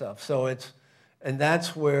and stuff. So and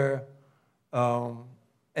that's where, and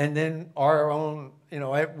then our own,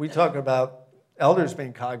 we talk about elders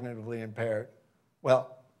being cognitively impaired.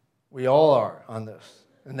 Well, we all are on this.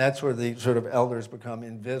 And that's where the sort of elders become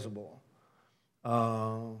invisible.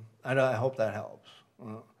 I hope that helps.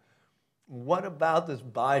 What about this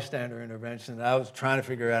bystander intervention that I was trying to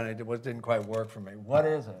figure out and it didn't quite work for me? What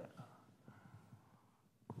is it?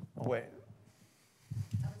 Oh, wait.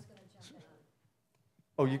 I was going to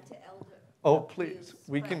Oh, you. to elder Oh, please. abuse,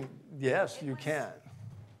 We but can. Yes, it you was- can.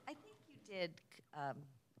 I think you did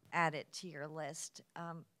add it to your list.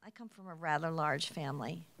 I come from a rather large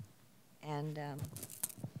family, and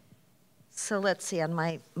so let's see. On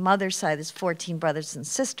my mother's side, there's 14 brothers and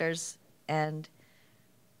sisters, and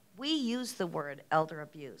we use the word elder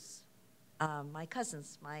abuse. My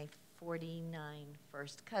cousins, my 49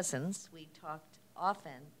 first cousins, we talked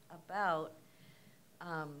often about,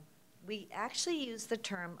 we actually use the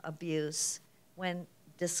term abuse when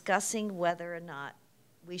discussing whether or not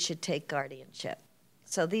we should take guardianship.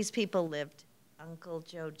 So these people lived, Uncle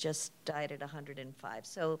Joe just died at 105.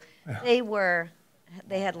 So they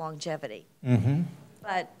had longevity. Mm-hmm.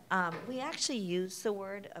 But we actually use the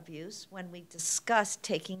word abuse when we discuss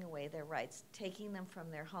taking away their rights, taking them from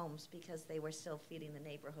their homes because they were still feeding the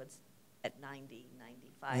neighborhoods at 90,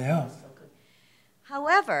 95. Yeah.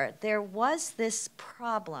 However, there was this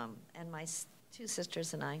problem, and my two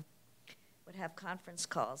sisters and I would have conference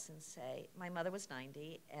calls and say, my mother was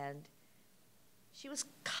 90, and she was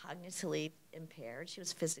cognitively impaired. She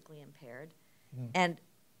was physically impaired. And,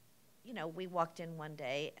 you know, we walked in one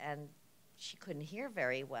day, and she couldn't hear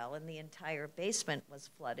very well, and the entire basement was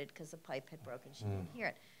flooded because the pipe had broken. She couldn't hear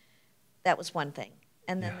it. That was one thing.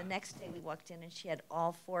 And then the next day we walked in, and she had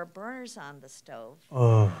all 4 burners on the stove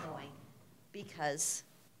going because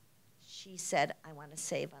she said, I want to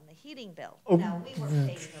save on the heating bill. Now, we were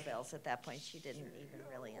paying her bills at that point. She didn't even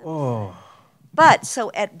really understand. But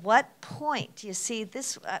so at what point, you see,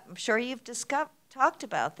 this, I'm sure you've talked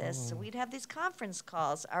about this, so we'd have these conference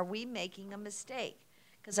calls. Are we making a mistake?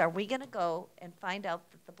 Because are we going to go and find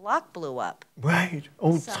out that the block blew up? Right.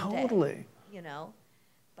 Oh, someday, totally. You know,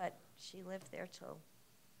 but she lived there till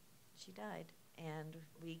she died, and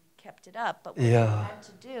we kept it up. But what we had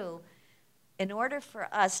to do, in order for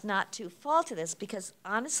us not to fall to this, because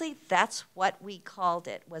honestly, that's what we called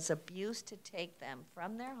it, was abuse to take them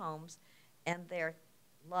from their homes and their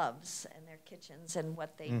loves and their kitchens and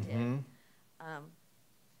what they did.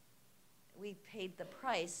 We paid the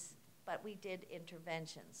price, but we did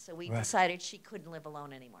interventions. So we decided she couldn't live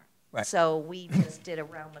alone anymore. Right. So we just did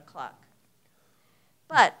around the clock.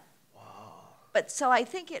 But so I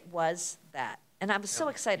think it was that. And I was so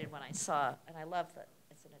excited when I saw, and I love that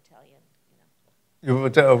it's an Italian, You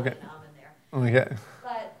would say, okay. in there. Okay.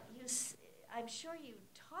 But I'm sure you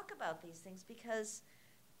talk about these things because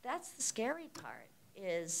that's the scary part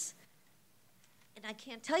is, and I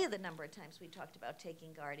can't tell you the number of times we talked about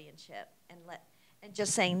taking guardianship and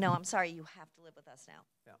just saying, no, I'm sorry, you have to live with us now.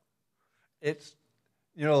 Yeah. It's,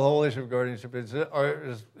 you know, the whole issue of guardianship is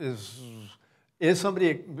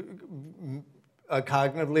somebody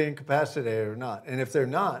cognitively incapacitated or not? And if they're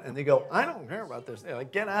not, and they go, I don't care about this, they're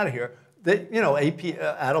like, get out of here. They, you know,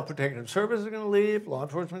 Adult Protective Service is going to leave, law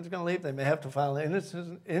enforcement is going to leave, they may have to file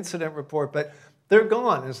an incident report, but they're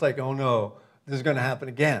gone. It's like, oh no, this is going to happen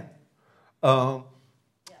again. What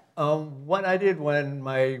I did when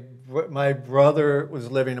my brother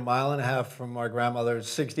was living 1.5 miles from our grandmother's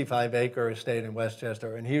 65-acre estate in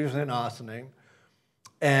Westchester, and he was in Ossining,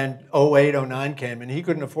 and 08, 09 came, and he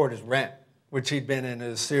couldn't afford his rent, which he'd been in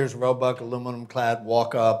his Sears Roebuck aluminum-clad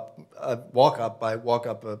walk-up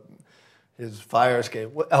his fire escape,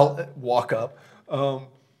 walk-up,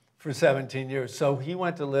 for 17 years. So he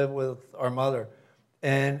went to live with our mother,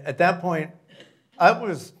 and at that point, I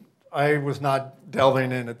was not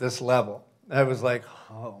delving in at this level. I was like,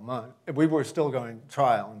 oh my. We were still going to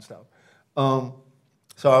trial and stuff.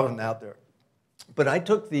 So I wasn't out there. But I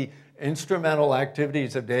took the instrumental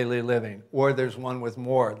activities of daily living, or there's one with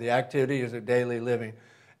more, the activities of daily living.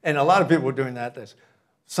 And a lot of people are doing that.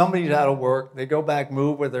 Somebody's out of work, they go back,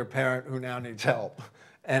 move with their parent who now needs help.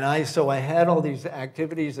 And so I had all these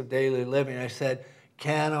activities of daily living. I said,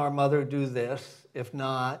 can our mother do this? If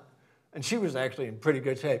not, and she was actually in pretty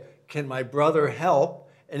good shape, can my brother help?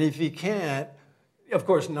 And if he can't, of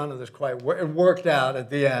course, none of this quite worked. It worked out at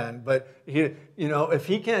the end, but if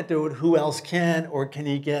he can't do it, who else can, or can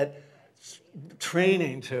he get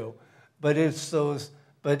training to? But it's those.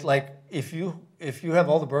 But like, if you have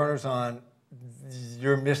all the burners on,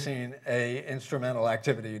 you're missing a instrumental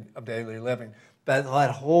activity of daily living. But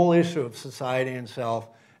that whole issue of society and self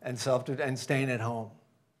and staying at home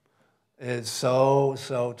is so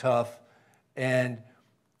tough. And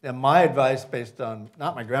my advice, based on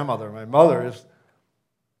not my grandmother, my mother, is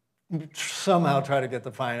somehow try to get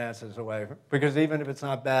the finances away. Because even if it's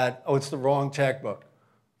not bad, it's the wrong checkbook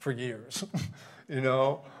for years,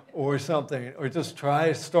 or something. Or just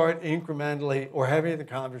start incrementally, or having the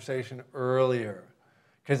conversation earlier.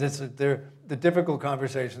 Because the difficult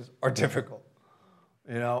conversations are difficult,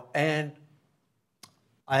 And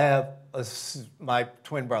I have my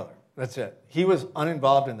twin brother. That's it. He was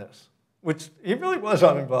uninvolved in this, which he really was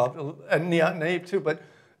uninvolved, and naive too. But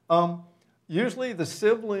usually the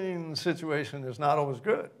sibling situation is not always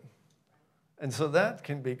good. And so that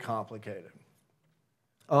can be complicated.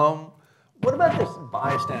 What about this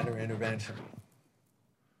bystander intervention?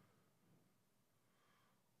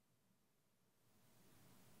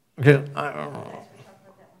 Okay, I don't know.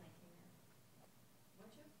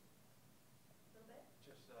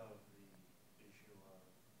 Just of the issue of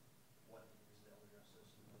what is elder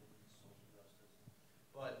justice and what is social justice.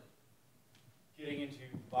 But getting into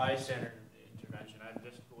bystander intervention,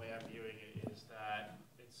 just the way I'm viewing it is that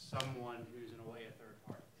it's someone who's in a way a third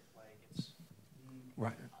party. Like it's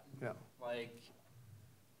Right. Yeah. like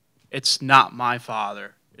it's not my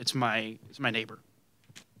father. It's my neighbor.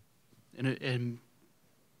 And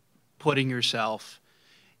putting yourself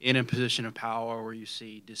in a position of power where you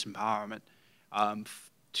see disempowerment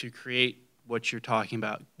to create what you're talking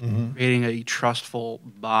about, creating a trustful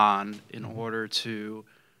bond in order to,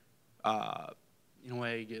 in a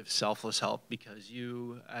way, give selfless help because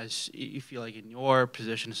you feel like in your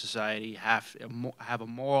position in society have a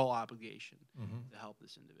moral obligation to help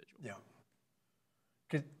this individual. Yeah.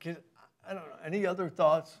 I don't know. Any other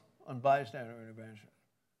thoughts on bystander intervention?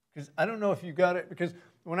 Because I don't know if you got it, because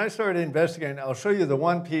when I started investigating, I'll show you the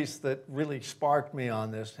one piece that really sparked me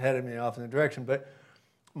on this, headed me off in the direction, but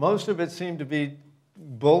most of it seemed to be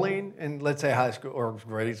bullying in, let's say, high school or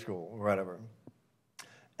grade school or whatever,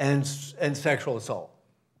 and sexual assault.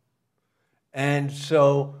 And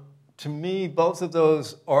so, to me, both of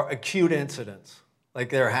those are acute incidents, like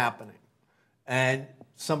they're happening, and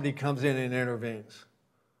somebody comes in and intervenes.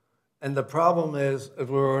 And the problem is, as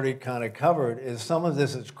we've already kind of covered, is some of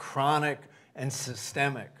this is chronic and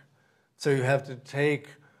systemic. So you have to take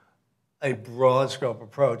a broad scope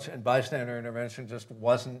approach, and bystander intervention just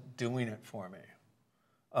wasn't doing it for me.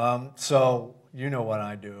 So you know what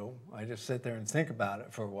I do. I just sit there and think about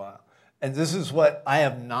it for a while. And this is what I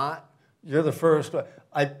have not, you're the first.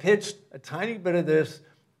 I pitched a tiny bit of this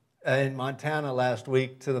in Montana last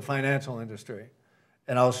week to the financial industry.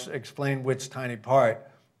 And I'll explain which tiny part.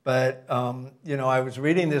 But, you know, I was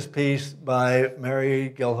reading this piece by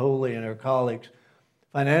Mary Gilhooly and her colleagues,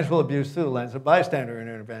 Financial Abuse Through the Lens of Bystander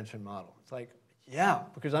Intervention Model. It's like, yeah,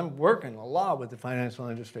 because I'm working a lot with the financial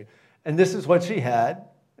industry. And this is what she had.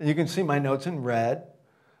 And you can see my notes in red.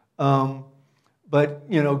 But,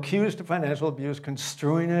 you know, cues to financial abuse,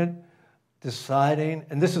 construing it, deciding.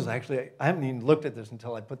 And this is actually, I haven't even looked at this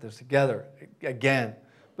until I put this together again.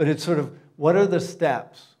 But it's sort of, what are the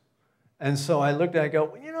steps? And so I looked at it, I go,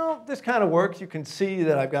 well, you know, this kind of works. You can see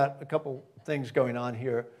that I've got a couple things going on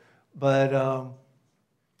here. But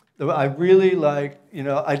I really like, you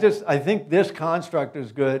know, I think this construct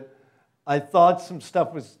is good. I thought some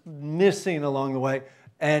stuff was missing along the way.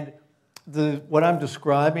 And what I'm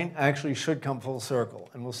describing actually should come full circle.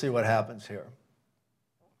 And we'll see what happens here.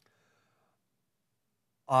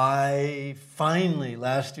 I finally,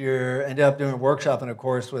 last year, ended up doing a workshop and a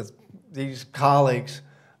course with these colleagues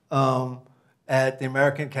at the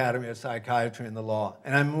American Academy of Psychiatry and the Law.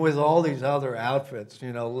 And I'm with all these other outfits,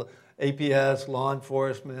 you know, APS, law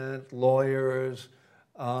enforcement, lawyers,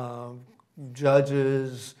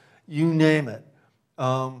 judges, you name it.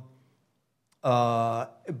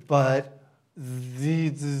 But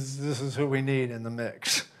this is who we need in the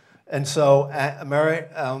mix. And so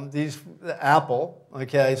Apple,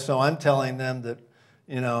 okay, so I'm telling them that,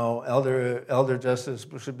 you know, elder justice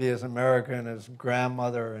should be as American as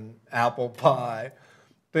grandmother and apple pie.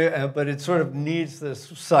 But it sort of needs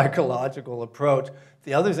this psychological approach.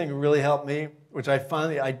 The other thing that really helped me, which I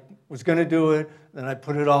was going to do it, then I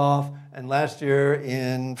put it off, and last year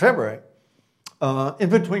in February, in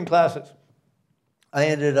between classes, I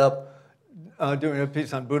ended up doing a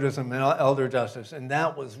piece on Buddhism and elder justice, and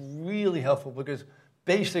that was really helpful because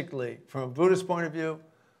basically, from a Buddhist point of view,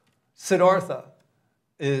 Siddhartha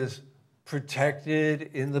is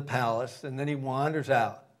protected in the palace, and then he wanders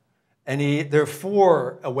out. And there are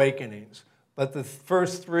 4 awakenings, but the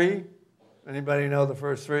first 3, anybody know the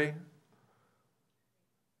first 3?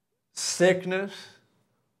 Sickness,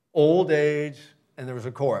 old age, and there was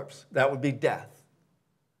a corpse. That would be death.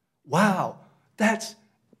 Wow, that's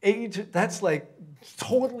age, that's like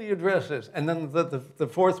totally addresses. And then the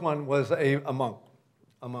fourth one was a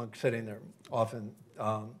monk sitting there often,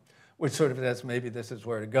 which sort of says maybe this is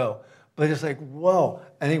where to go. But it's like, whoa.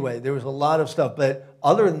 Anyway, there was a lot of stuff. But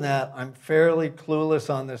other than that, I'm fairly clueless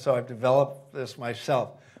on this, so I've developed this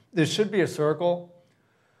myself. There should be a circle,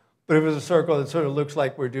 but it was a circle that sort of looks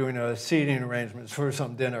like we're doing a seating arrangements for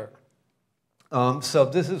some dinner. So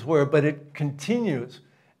this is where, but it continues.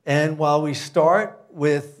 And while we start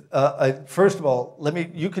with, first of all,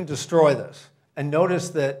 you can destroy this. And notice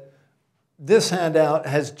that this handout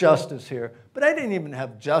has justice here, but I didn't even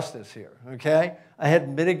have justice here, okay? I had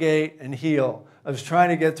mitigate and heal. I was trying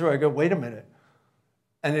to get through. I go, wait a minute.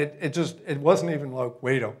 And it wasn't even like,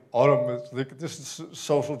 wait, autumn, this is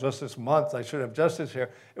social justice month. I should have justice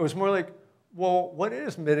here. It was more like, well, what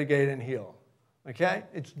is mitigate and heal? Okay?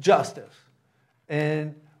 It's justice.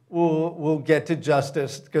 And we'll get to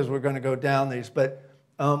justice because we're going to go down these. But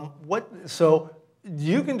so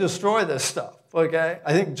you can destroy this stuff, okay?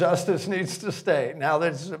 I think justice needs to stay now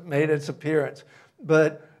that it's made its appearance.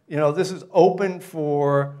 But, this is open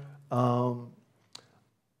for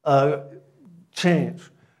change.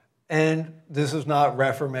 And this is not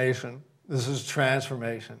reformation. This is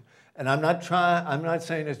transformation. And I'm not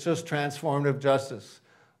saying it's just transformative justice.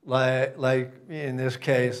 Like in this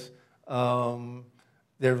case, we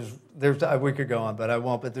could go on, but I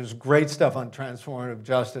won't. But there's great stuff on transformative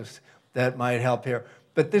justice that might help here.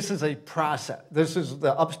 But this is a process. The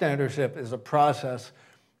upstandership is a process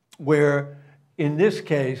where, in this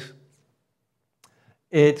case,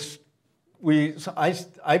 I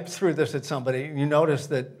threw this at somebody. You notice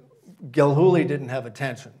that Gilhooly didn't have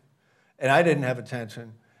attention, and I didn't have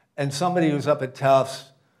attention. And somebody who's up at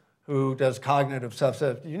Tufts who does cognitive stuff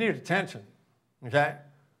said, you need attention, okay?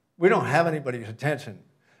 We don't have anybody's attention,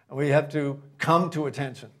 and we have to come to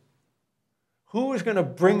attention. Who is going to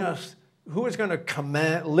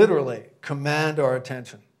literally command our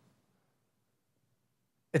attention?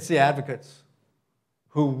 It's the advocates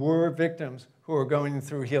who were victims who are going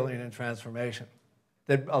through healing and transformation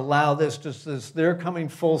that allow this, they're coming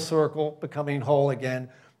full circle, becoming whole again.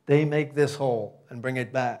 They make this whole and bring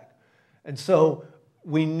it back. And so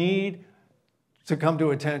we need to come to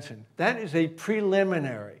attention. That is a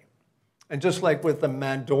preliminary. And just like with the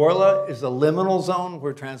mandorla is a liminal zone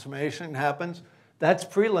where transformation happens,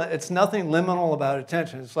 it's nothing liminal about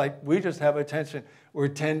attention. It's like we just have attention. We're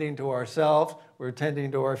tending to ourselves. We're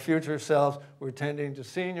tending to our future selves. We're tending to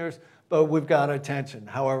seniors. But we've got attention,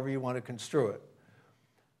 however you want to construe it.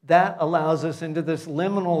 That allows us into this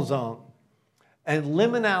liminal zone. And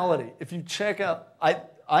liminality, if you check out, I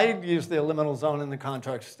use the liminal zone in the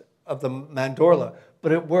context of the mandorla,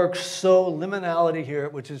 but it works so liminality here,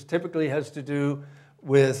 which typically has to do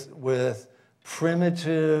with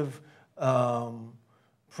primitive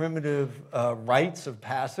rites of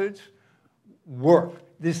passage, work.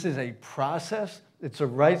 This is a process. It's a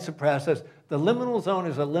rites of process. The liminal zone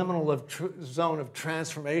is a zone of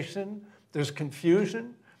transformation. There's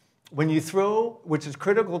confusion. When you throw, which is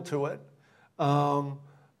critical to it,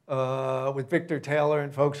 with Victor Taylor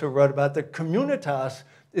and folks who wrote about the communitas,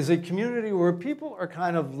 is a community where people are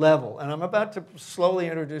kind of level. And I'm about to slowly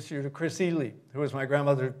introduce you to Chris Ely, who was my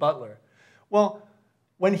grandmother's butler. Well,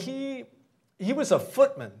 when he was a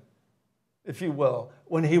footman, if you will,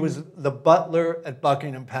 when he was the butler at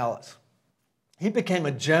Buckingham Palace. He became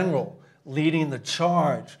a general leading the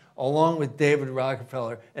charge along with David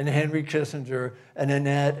Rockefeller and Henry Kissinger and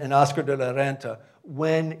Annette and Oscar de la Renta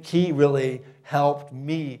when he really helped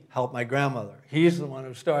me help my grandmother. He's the one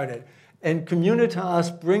who started. And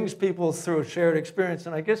communitas brings people through a shared experience.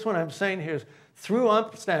 And I guess what I'm saying here is through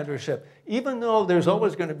upstandership, even though there's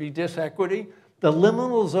always going to be disequity, the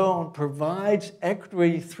liminal zone provides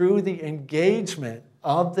equity through the engagement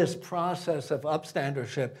of this process of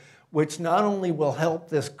upstandership, which not only will help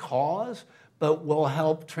this cause, but will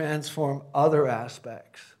help transform other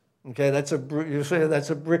aspects. Okay, you say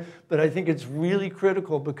but I think it's really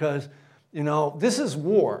critical because, this is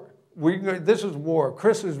war. This is war.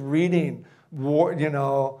 Chris is reading war,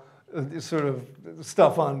 sort of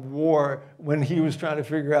stuff on war when he was trying to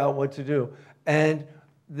figure out what to do. And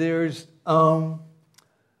there's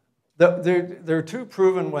there are two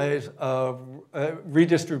proven ways of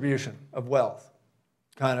redistribution of wealth.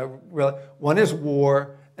 One is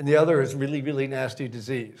war, and the other is really, really nasty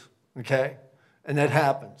disease. Okay. And that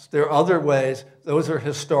happens. There are other ways. Those are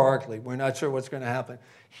historically. We're not sure what's going to happen.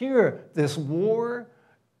 Here, this war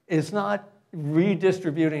is not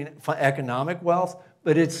redistributing economic wealth,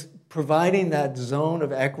 but it's providing that zone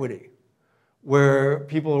of equity where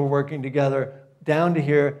people are working together down to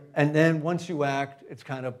here, and then once you act, it's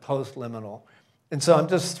kind of post-liminal. And so I'm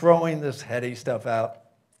just throwing this heady stuff out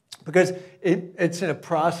because it's in a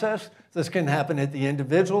process. This can happen at the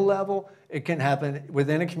individual level, it can happen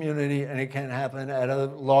within a community, and it can happen at a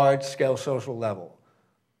large-scale social level.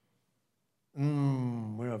 We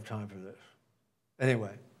don't have time for this.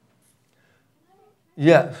 Anyway.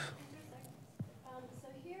 Yes. So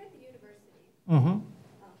here at the university. Mm-hmm.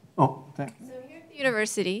 Oh, thank you. So here at the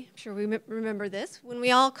university, I'm sure we remember this, when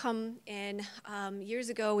we all come in, years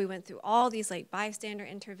ago, we went through all these like bystander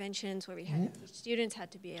interventions where we had students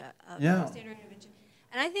had to be a bystander intervention.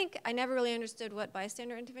 And I think I never really understood what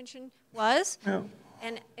bystander intervention was. Yeah.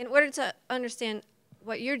 And in order to understand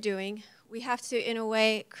what you're doing, we have to, in a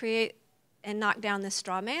way, create and knock down this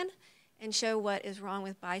straw man and show what is wrong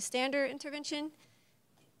with bystander intervention.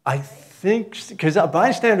 I think, because a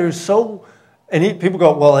bystander is so, and people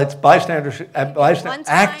go, well, it's bystander,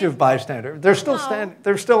 active bystander. They're still standing,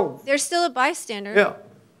 they're still a bystander. Yeah.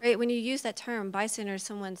 Right, when you use that term, bystander is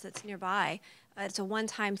someone that's nearby. It's a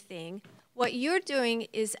one-time thing. What you're doing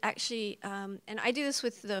is actually, and I do this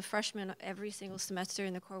with the freshmen every single semester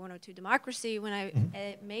in the Core 102 Democracy, when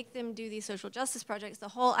I make them do these social justice projects, the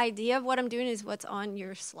whole idea of what I'm doing is what's on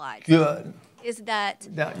your slide. Good. Is that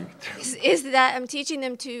I'm teaching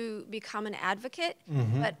them to become an advocate,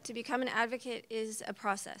 but to become an advocate is a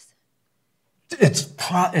process.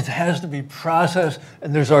 It has to be processed,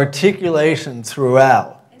 and there's articulation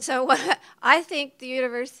throughout. And so what I think the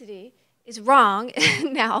university is wrong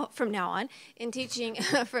from now on in teaching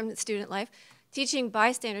from student life, teaching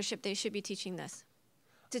bystandership. They should be teaching this.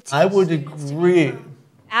 I would agree.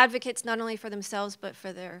 Advocates not only for themselves but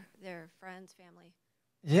for their friends, family.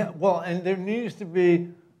 Yeah, well, and there needs to be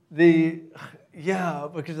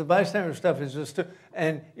because the bystander stuff is just,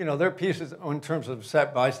 and there are pieces in terms of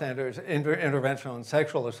bystanders, intervention on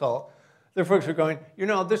sexual assault. There are folks who are going,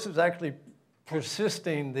 this is actually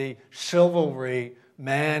persisting the chivalry.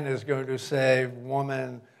 Man is going to save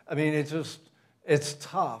woman. I mean, it's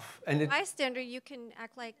tough. And bystander, you can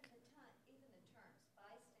act like. Even the terms,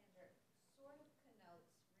 bystander sort of connotes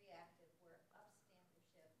reactive, where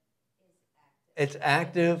upstandership is active. It's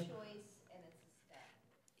active. It's a choice and it's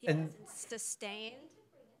a step. And it's sustained.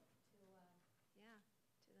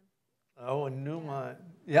 Oh, a new one.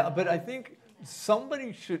 Yeah, but I think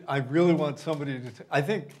somebody should. I really want somebody to. I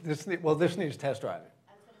think this needs test driving.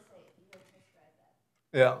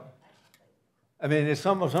 Yeah. I mean, it's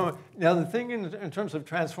now the thing in terms of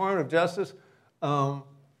transformative justice, my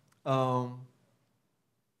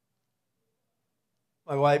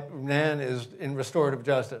wife, Nan, is in restorative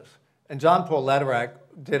justice. And John Paul Lederach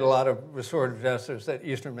did a lot of restorative justice at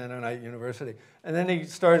Eastern Mennonite University. And then he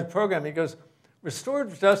started a program. He goes,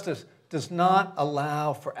 restorative justice does not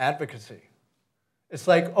allow for advocacy. It's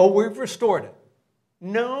like, oh, we've restored it.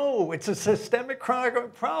 No, it's a systemic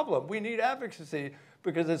chronic problem. We need advocacy.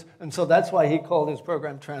 And so that's why he called his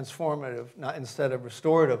program transformative, not instead of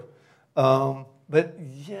restorative. But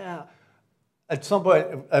yeah, at some point,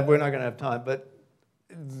 we're not going to have time, but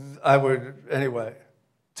I would, anyway,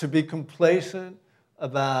 to be complacent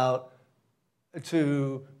about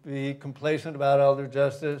elder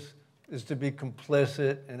justice is to be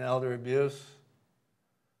complicit in elder abuse.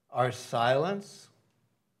 Our silence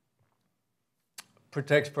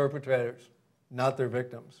protects perpetrators, not their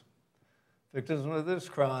victims. Victims of this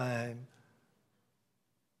crime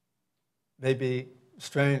may be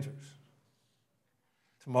strangers.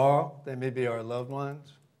 Tomorrow, they may be our loved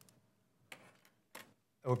ones,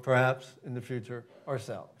 or perhaps in the future,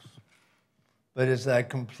 ourselves. But it's that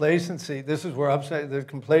complacency. This is where the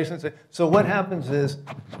complacency. So what happens is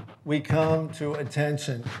we come to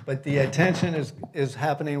attention, but the attention is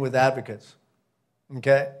happening with advocates,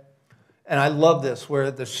 okay? And I love this,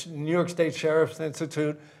 where the New York State Sheriff's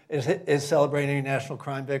Institute is celebrating National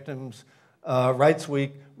Crime Victims' Rights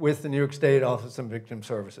Week with the New York State Office of Victim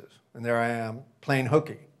Services. And there I am, playing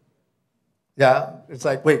hooky. Yeah, it's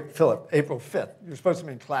like, wait, Philip, April 5th, you're supposed to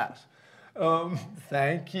be in class.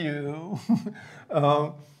 Thank you.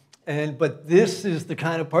 But this is the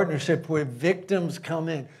kind of partnership where victims come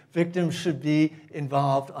in. Victims should be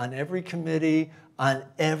involved on every committee, on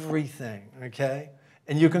everything, okay?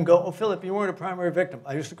 And you can go, oh, Philip, you weren't a primary victim.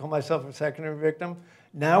 I used to call myself a secondary victim.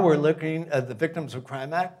 Now we're looking at the Victims of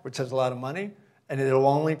Crime Act, which has a lot of money, and it'll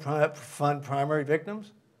only fund primary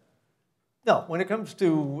victims. No, when it comes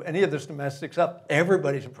to any of this domestic stuff,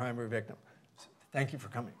 everybody's a primary victim. Thank you for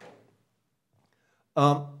coming.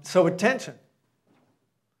 So attention.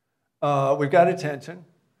 We've got attention.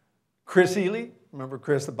 Chris Ely, remember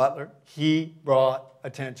Chris the butler? He brought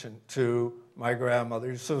attention to my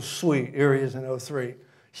grandmother. He's so sweet. Here he is in 03.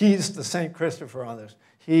 He's the St. Christopher on this.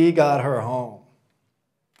 He got her home.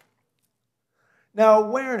 Now,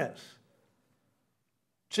 awareness.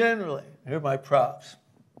 Generally, here are my props.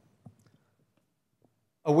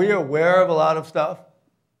 Are we aware of a lot of stuff?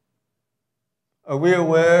 Are we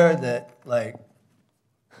aware that, like,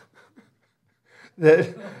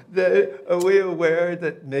 are we aware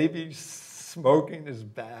that maybe smoking is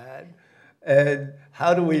bad? And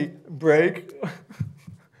how do we break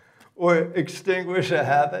or extinguish a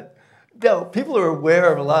habit. No, people are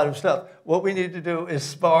aware of a lot of stuff. What we need to do is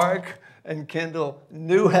spark and kindle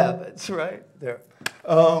new habits, right? There.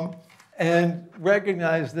 And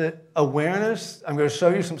recognize that awareness, I'm going to show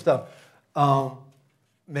you some stuff.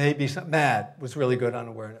 Maybe MAD was really good on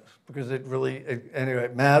awareness because anyway,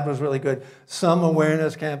 MAD was really good. Some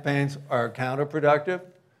awareness campaigns are counterproductive.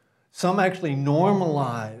 Some actually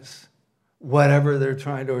normalize whatever they're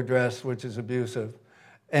trying to address, which is abusive.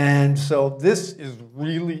 And so this is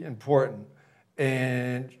really important.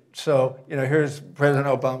 And so, here's President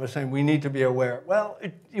Obama saying we need to be aware. Well,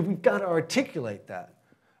 we've got to articulate that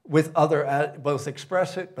with both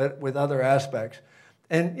express it, but with other aspects.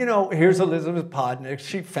 And, here's Elizabeth Podnick.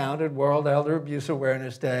 She founded World Elder Abuse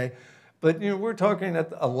Awareness Day. But, we're talking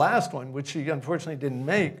at a last one, which she unfortunately didn't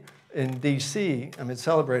make in D.C. I mean, it's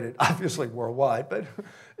celebrated, obviously, worldwide, but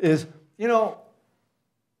is,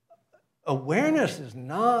 awareness is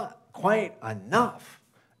not quite enough.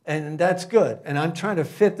 And that's good. And I'm trying to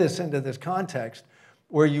fit this into this context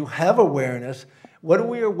where you have awareness. What are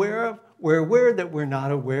we aware of? We're aware that we're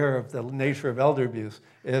not aware of the nature of elder abuse.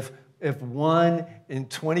 If 1 in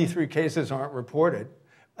 23 cases aren't reported,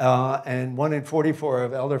 and 1 in 44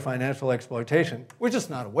 of elder financial exploitation, we're just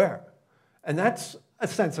not aware. And that's a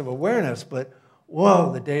sense of awareness, but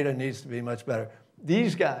whoa, the data needs to be much better.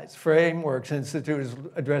 These guys, Frameworks Institute, is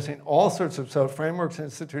addressing all sorts of,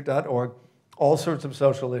 frameworksinstitute.org, all sorts of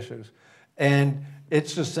social issues. And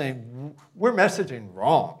it's just saying, we're messaging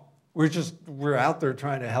wrong. We're out there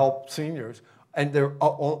trying to help seniors. And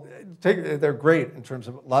they're great in terms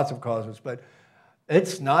of lots of causes, but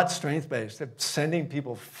it's not strength-based. It's sending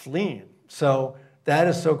people fleeing. So that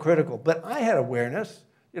is so critical. But I had awareness,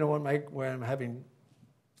 when I'm having,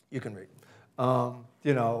 you can read,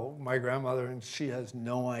 my grandmother, and she has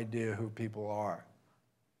no idea who people are.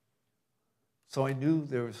 So I knew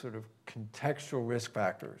there were sort of contextual risk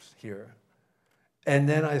factors here. And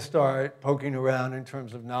then I start poking around in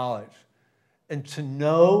terms of knowledge. And to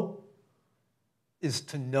know is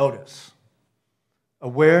to notice.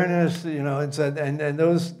 Awareness, and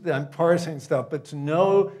those, I'm parsing stuff, but to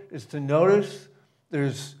know is to notice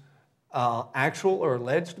there's actual or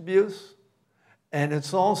alleged abuse. And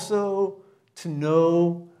it's also to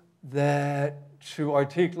know that, to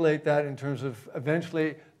articulate that in terms of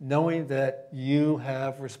eventually knowing that you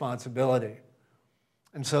have responsibility.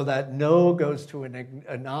 And so that know goes to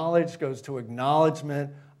knowledge, goes to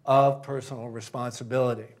acknowledgement of personal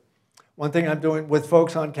responsibility. One thing I'm doing with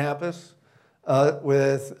folks on campus,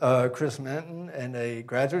 with Chris Menton and a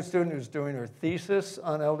graduate student who's doing her thesis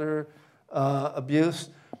on elder abuse,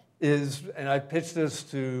 and I pitched this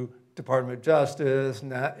to Department of Justice,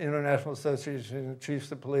 International Association of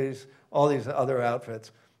Chiefs of Police, all these other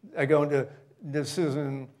outfits. I go into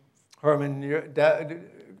Susan Herman,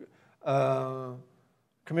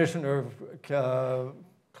 Commissioner of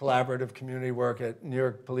Collaborative Community Work at New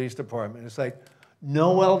York Police Department. It's like,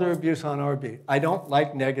 no elder abuse on our beat. I don't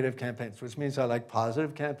like negative campaigns, which means I like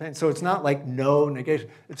positive campaigns. So it's not like no negation.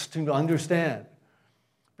 It's to understand,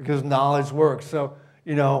 because knowledge works. So,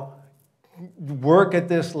 work at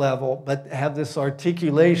this level, but have this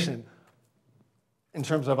articulation in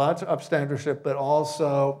terms of upstandership, but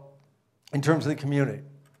also in terms of the community.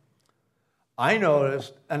 I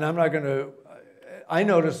noticed, and I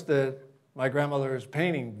noticed that my grandmother's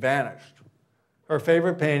painting vanished. Her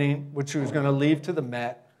favorite painting, which she was going to leave to the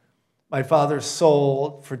Met, my father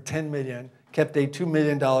sold for $10 million, kept a $2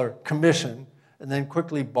 million commission, and then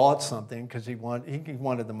quickly bought something because he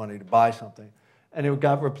wanted the money to buy something. And it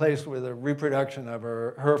got replaced with a reproduction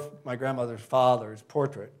of my grandmother's father's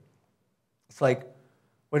portrait. It's like,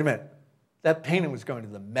 wait a minute, that painting was going to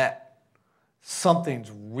the Met.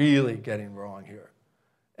 Something's really getting wrong here.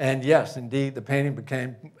 And yes, indeed, the painting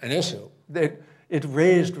became an issue. It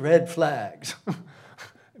raised red flags,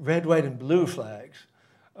 red, white, and blue flags.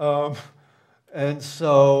 And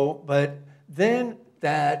so, but then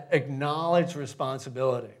that acknowledged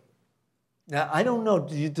responsibility. Now, I don't know,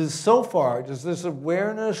 so far, does this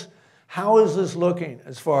awareness, how is this looking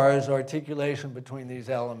as far as articulation between these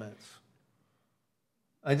elements?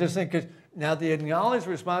 I just think, now the acknowledged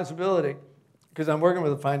responsibility, because I'm working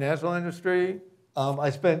with the financial industry,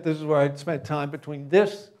 this is where I spent time between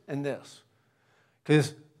this and this.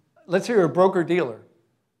 Because let's say you're a broker-dealer,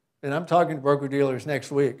 and I'm talking to broker-dealers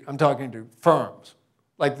next week. I'm talking to firms,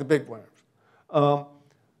 like the big ones.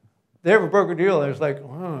 They have a broker-dealer that's like,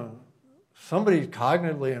 somebody's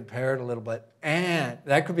cognitively impaired a little bit, and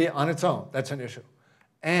that could be on its own. That's an issue.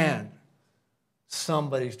 And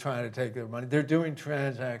somebody's trying to take their money. They're doing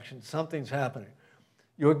transactions. Something's happening.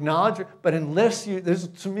 You acknowledge it, but unless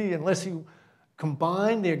you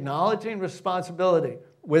Combine the acknowledging responsibility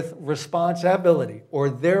with responsibility, or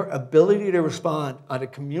their ability to respond on a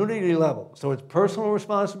community level. So it's personal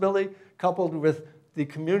responsibility coupled with the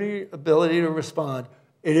community ability to respond.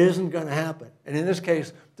 It isn't going to happen. And in this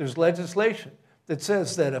case, there's legislation that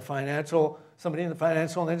says that somebody in the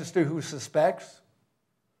financial industry who suspects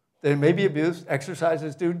that it may be abused,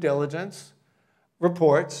 exercises due diligence,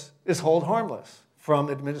 reports, is held harmless from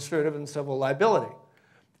administrative and civil liability.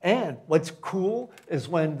 And what's cool is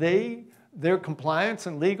when their compliance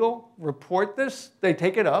and legal report this, they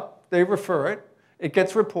take it up, they refer it, it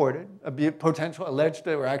gets reported, potential alleged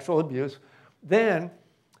or actual abuse. Then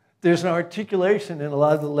there's an articulation in a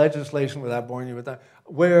lot of the legislation, without boring you with that,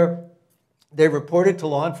 where they report it to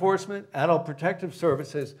law enforcement, adult protective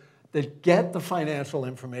services that get the financial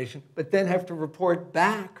information, but then have to report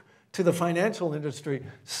back to the financial industry,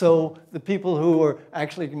 so the people who are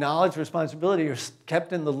actually acknowledge responsibility are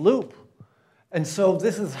kept in the loop. And so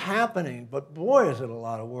this is happening, but boy, is it a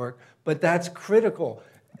lot of work. But that's critical.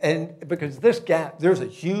 And because this gap, there's a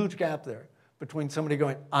huge gap there between somebody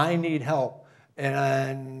going, I need help,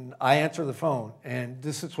 and I answer the phone, and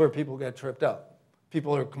this is where people get tripped up.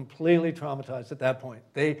 People are completely traumatized at that point.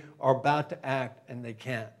 They are about to act, and they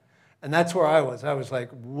can't. And that's where I was. I was like,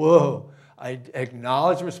 whoa. I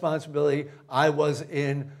acknowledge responsibility. I was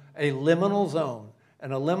in a liminal zone.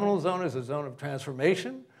 And a liminal zone is a zone of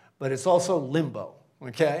transformation, but it's also limbo,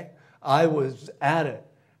 okay? I was at it.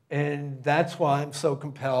 And that's why I'm so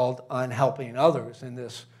compelled on helping others in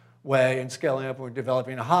this way and scaling up. We're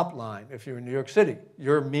developing a hotline. If you're in New York City,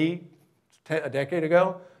 you're me a decade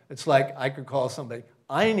ago, it's like I could call somebody,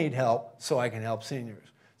 I need help so I can help seniors.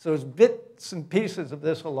 So there's bits and pieces of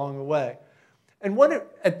this along the way. And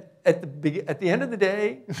at the end of the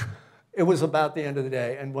day, it was about the end of the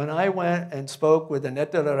day. And when I went and spoke with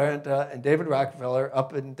Annette de la Renta and David Rockefeller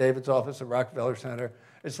up in David's office at Rockefeller Center,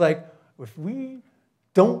 it's like, if we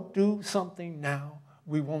don't do something now,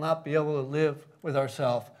 we will not be able to live with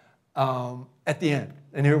ourselves at the end.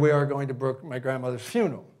 And here we are going to Brooke, my grandmother's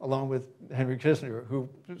funeral, along with Henry Kissinger, who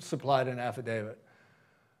supplied an affidavit.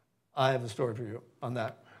 I have a story for you on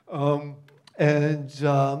that.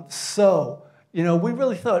 So, you know, we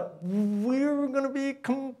really thought we were going to be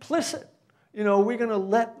complicit. You know, we're going to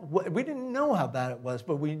we didn't know how bad it was,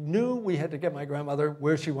 but we knew we had to get my grandmother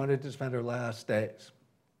where she wanted to spend her last days.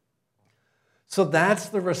 So that's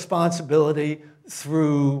the responsibility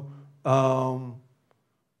through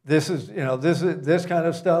this kind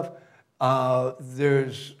of stuff.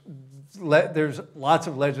 There's lots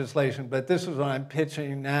of legislation, but this is what I'm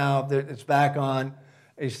pitching now. It's back on.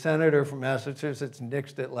 A senator from Massachusetts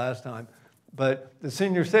nixed it last time. But the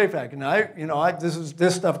Senior Safe Act, and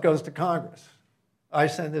this stuff goes to Congress. I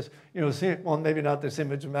send this, well, maybe not this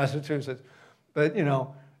image of Massachusetts, but,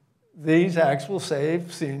 these acts will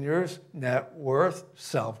save seniors net worth,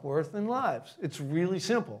 self-worth, and lives. It's really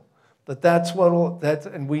simple. But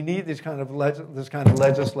and we need this kind of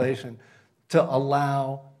legislation to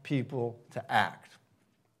allow people to act.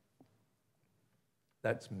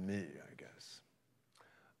 That's me, I guess.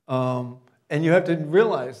 And you have to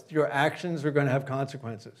realize your actions are going to have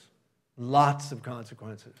consequences, lots of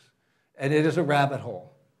consequences. And it is a rabbit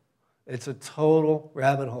hole. It's a total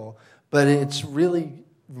rabbit hole. But it's really,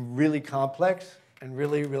 really complex and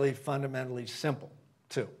really, really fundamentally simple,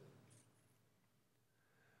 too.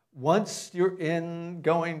 Once you're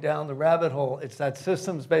going down the rabbit hole, it's that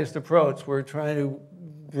systems-based approach. We're trying to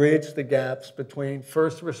bridge the gaps between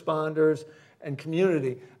first responders and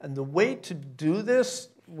community. And the way to do this,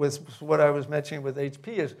 with what I was mentioning with HP,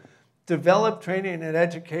 is develop training and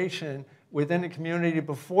education within the community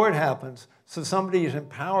before it happens, so somebody is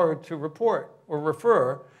empowered to report or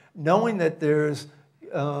refer, knowing that there's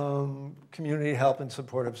community help and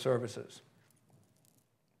supportive services.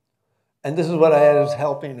 And this is what I had as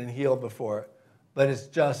helping and heal before, but it's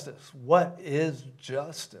justice. What is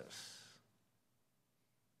justice?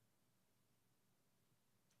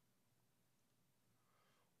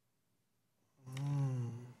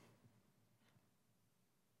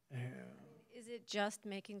 Is it just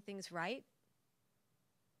making things right?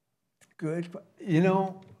 Good.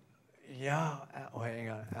 Yeah. Oh, hang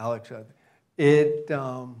on, Alex.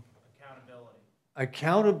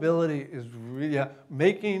 Accountability is really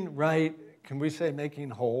making right. Can we say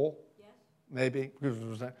making whole? Yes. Maybe.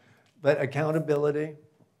 But accountability.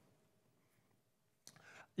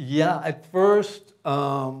 Yeah. At first.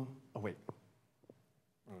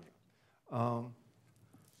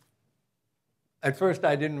 At first,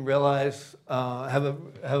 I didn't realize, have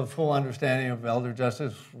a full understanding of elder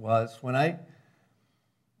justice was when I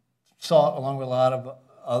saw it along with a lot of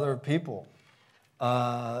other people.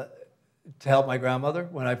 to help my grandmother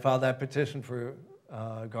when I filed that petition for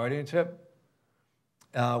guardianship,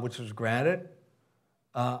 which was granted.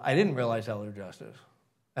 I didn't realize elder justice.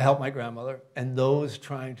 I helped my grandmother and those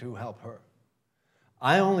trying to help her.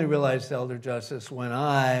 I only realized elder justice when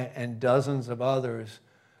I and dozens of others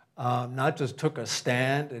not just took a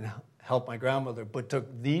stand and helped my grandmother, but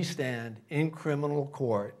took the stand in criminal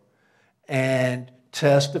court and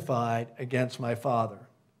testified against my father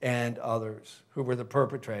and others who were the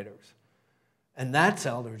perpetrators. And that's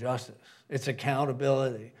elder justice. It's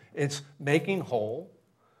accountability. It's making whole.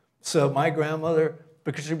 So my grandmother,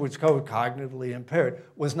 because she was cognitively impaired,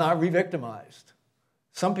 was not re-victimized.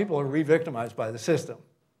 Some people are re-victimized by the system.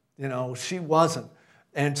 You know, she wasn't.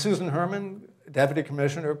 And Susan Herman, Deputy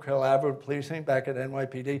Commissioner of Collaborative Policing back at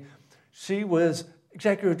NYPD, she was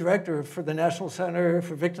Executive Director for the National Center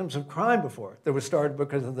for Victims of Crime before. That was started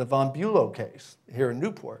because of the Von Bulow case here in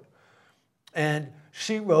Newport. And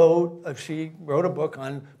she wrote a book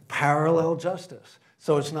on parallel justice.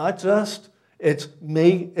 So it's not just,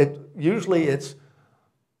 usually it's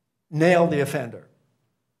nail the offender,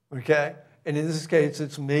 okay? And in this case,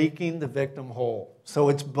 it's making the victim whole. So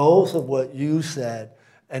it's both of what you said.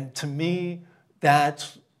 And to me,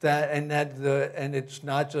 and it's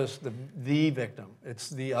not just the victim, it's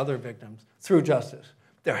the other victims through justice.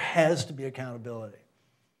 There has to be accountability.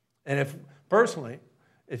 And personal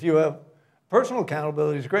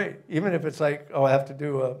accountability is great, even if it's like, oh, I have to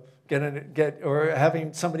do or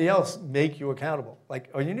having somebody else make you accountable. Like,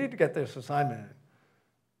 oh, you need to get this assignment in.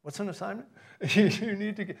 What's an assignment? You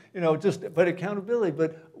need to get, but accountability,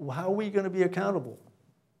 but how are we going to be accountable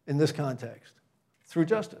in this context? Through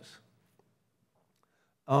justice.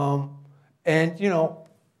 And,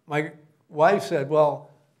 my wife said, well,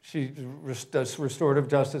 she does restorative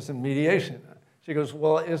justice and mediation. She goes,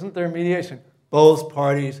 well, isn't there mediation? Both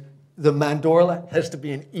parties, the mandorla has to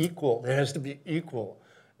be an equal. There has to be equal.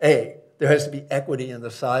 There has to be equity in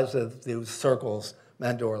the size of those circles,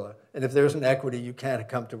 mandorla. And if there's an equity, you can't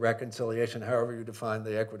come to reconciliation, however you define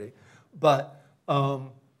the equity. But,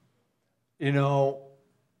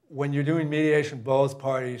 when you're doing mediation, both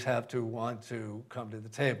parties have to want to come to the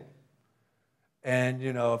table. And,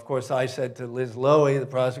 of course, I said to Liz Lowy, the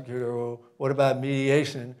prosecutor, well, what about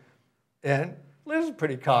mediation? And Liz is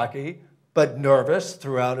pretty cocky, but nervous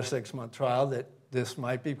throughout a 6-month trial that this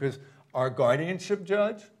might be, because our guardianship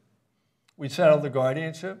judge, we settled the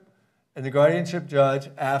guardianship, and the guardianship judge,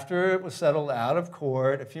 after it was settled out of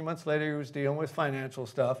court, a few months later he was dealing with financial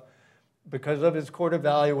stuff, because of his court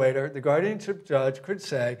evaluator, the guardianship judge could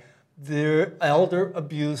say the elder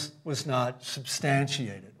abuse was not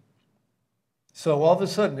substantiated. So all of a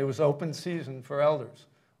sudden, it was open season for elders.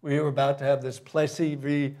 We were about to have this Plessy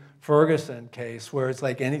v. Ferguson case where it's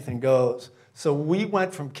like anything goes. So we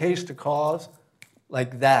went from case to cause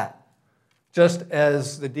like that, just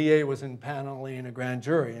as the DA was impaneling a grand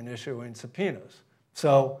jury and issuing subpoenas.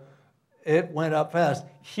 So it went up fast.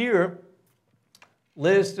 Here,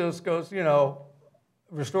 Liz just goes,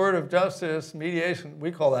 restorative justice, mediation, we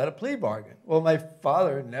call that a plea bargain. Well, my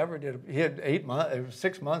father never did. He had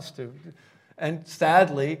 6 months to, and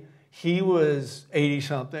sadly, he was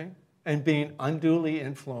 80-something and being unduly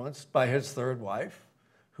influenced by his third wife,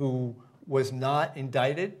 who was not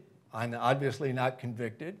indicted and obviously not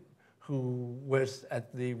convicted, who was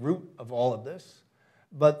at the root of all of this.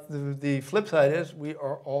 But the flip side is we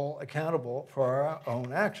are all accountable for our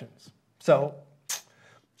own actions. So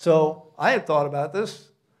I had thought about this,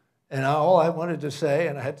 and all I wanted to say,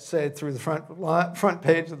 and I had to say it through the front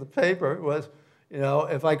page of the paper, was,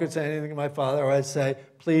 if I could say anything to my father, I'd say,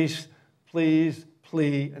 please, please,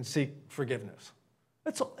 plea and seek forgiveness.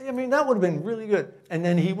 That would have been really good. And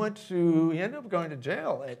then he ended up going to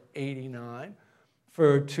jail at 89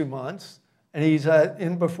 for 2 months, and he's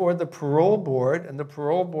in before the parole board, and the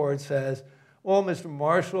parole board says, well, Mr.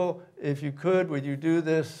 Marshall, if you could, would you do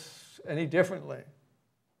this any differently?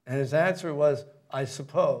 And his answer was, I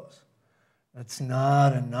suppose. That's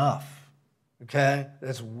not enough, okay?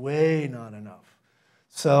 That's way not enough.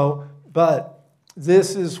 So, but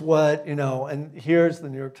this is what, and here's the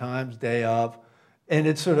New York Times day of, and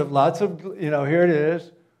it's sort of lots of, here it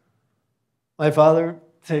is. My father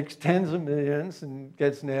takes tens of millions and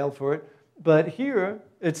gets nailed for it. But here,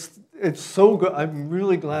 it's so good. I'm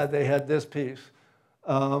really glad they had this piece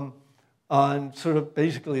on sort of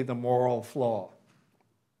basically the moral flaw.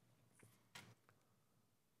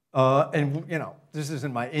 And, this is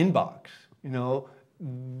in my inbox,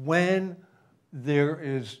 when there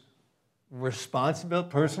is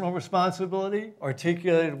personal responsibility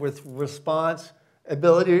articulated with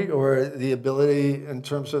responsibility or the ability in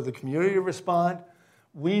terms of the community to respond,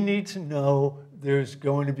 We need to know there's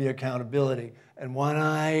going to be accountability. And when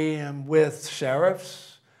I am with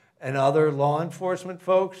sheriffs and other law enforcement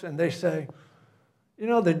folks, and they say, you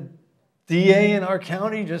know, the DA in our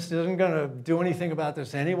county just isn't going to do anything about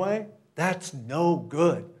this anyway, that's no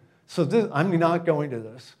good. So I'm not going to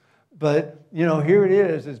this. But, you know, here it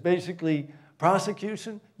is basically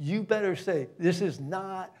prosecution. You better say, this is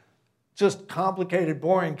not just complicated,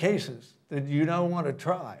 boring cases that you don't want to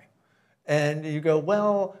try. And you go,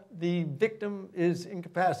 well, the victim is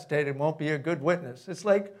incapacitated, won't be a good witness. It's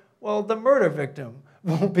like, well, the murder victim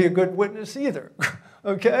won't be a good witness either.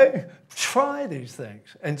 Okay? Try these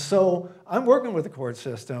things. And so I'm working with the court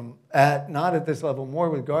system not at this level, more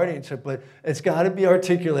with guardianship, but it's got to be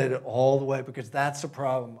articulated all the way because that's the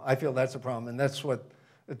problem. I feel that's the problem, and that's what,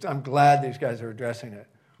 I'm glad these guys are addressing it.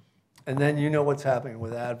 And then you know what's happening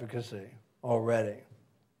with advocacy already.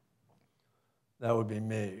 That would be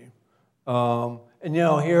me. And you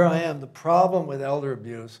know, here I am. The problem with elder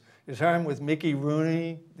abuse is here I'm with Mickey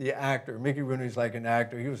Rooney, the actor. Mickey Rooney's like an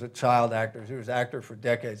actor. He was a child actor. He was an actor for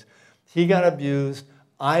decades. He got abused.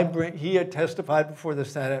 He had testified before the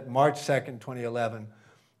Senate March 2nd, 2011.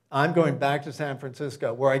 I'm going back to San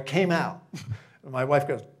Francisco, where I came out. My wife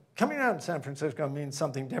goes, coming out in San Francisco means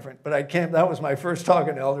something different. But that was my first talk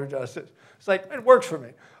in elder justice. It's like, it works for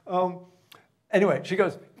me. Anyway, she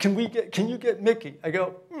goes, can you get Mickey? I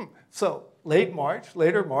go, So later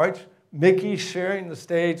March, Mickey's sharing the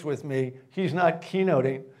stage with me. He's not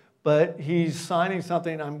keynoting, but he's signing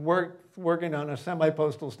something. I'm working on a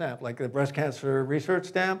semi-postal stamp, like the breast cancer research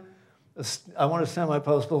stamp. I want a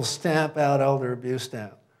semi-postal stamp out elder abuse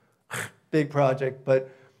stamp. Big project, but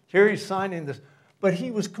here he's signing this. But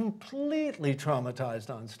he was completely traumatized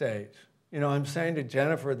on stage. You know, I'm saying to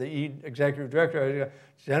Jennifer, the executive director, I go,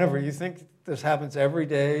 Jennifer, you think this happens every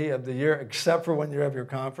day of the year except for when you have your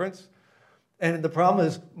conference? And the problem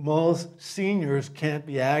is most seniors can't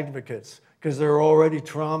be advocates because they're already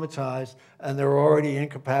traumatized and they're already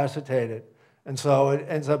incapacitated. And so it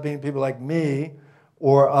ends up being people like me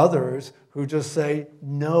or others who just say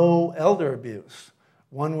no elder abuse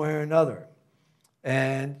one way or another.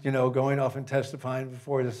 And, you know, going off and testifying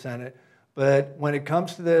before the Senate. But when it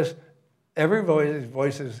comes to this, everybody's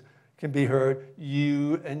voices can be heard.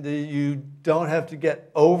 You don't have to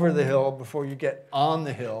get over the hill before you get on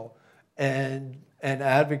the hill and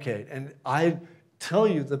advocate. And I tell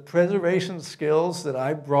you, the preservation skills that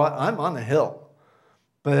I brought, I'm on the hill.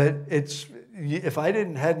 But if I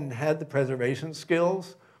hadn't had the preservation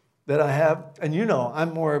skills that I have, and you know,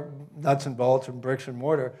 I'm more nuts and bolts and bricks and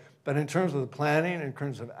mortar, but in terms of the planning, in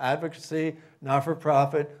terms of advocacy,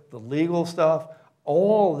 not-for-profit, the legal stuff,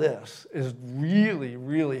 all this is really,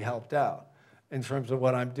 really helped out in terms of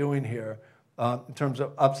what I'm doing here, in terms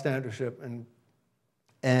of upstandership. And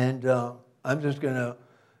I'm just going to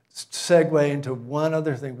segue into one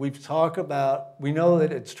other thing. We know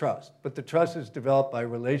that it's trust, but the trust is developed by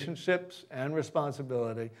relationships and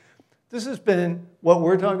responsibility. This has been what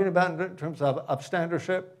we're talking about in terms of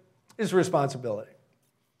upstandership is responsibility.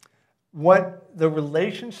 What the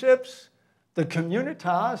relationships, the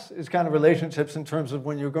communitas is kind of relationships in terms of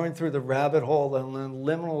when you're going through the rabbit hole and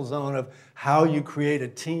the liminal zone of how you create a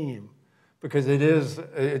team, because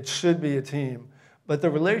it should be a team. But the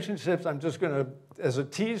relationships, I'm just going to, as a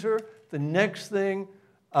teaser, the next thing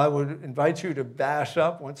I would invite you to bash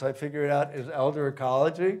up once I figure it out is elder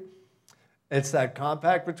ecology. It's that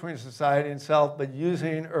compact between society and self, but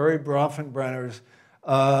using Uri Bronfenbrenner's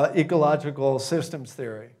ecological systems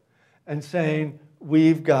theory and saying,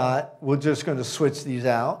 we're just going to switch these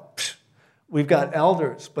out. We've got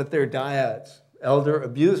elders, but they're dyads. Elder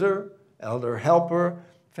abuser, elder helper,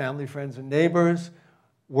 family, friends, and neighbors,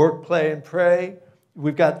 work, play, and pray.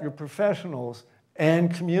 We've got your professionals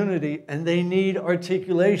and community, and they need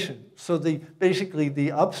articulation. So basically, the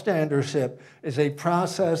upstandership is a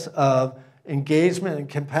process of engagement and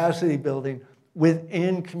capacity building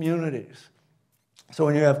within communities. So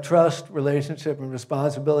when you have trust, relationship, and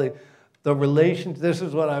responsibility, this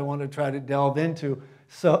is what I want to try to delve into.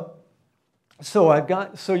 So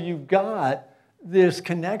you've got this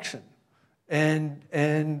connection.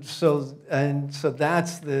 And so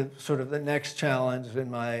that's the sort of the next challenge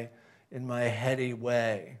in my heady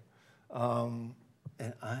way. And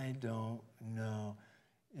I don't know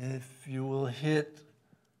if you will hit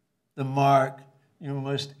the mark. You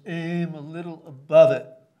must aim a little above it.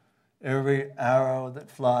 Every arrow that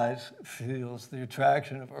flies feels the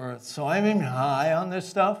attraction of Earth. So I'm aiming high on this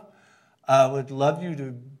stuff. I would love you to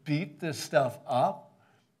beat this stuff up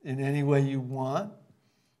in any way you want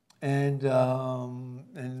and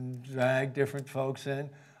drag different folks in.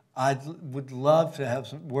 would love to have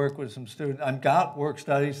some work with some students. I've got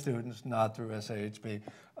work-study students, not through SAHB,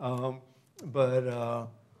 but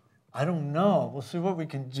I don't know. We'll see what we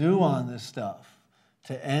can do on this stuff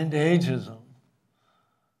to end ageism.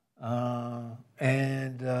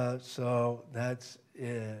 So that's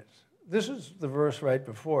it. This is the verse right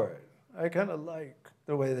before it. I kind of like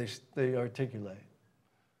the way they articulate.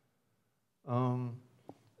 And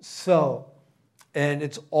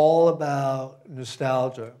it's all about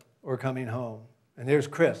nostalgia or coming home. And here's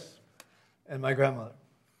Chris and my grandmother.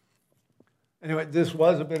 Anyway, this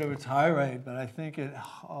was a bit of a tirade, but I think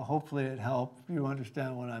hopefully it helped you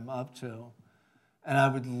understand what I'm up to. And I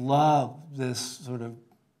would love this sort of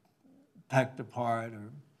pecked apart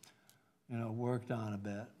or, worked on a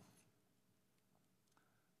bit.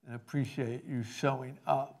 And appreciate you showing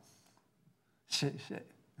up. Shit.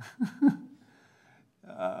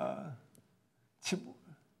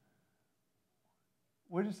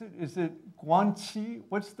 What is it? Is it guanqi?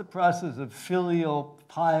 What's the process of filial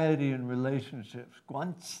piety in relationships?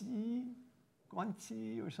 Guanqi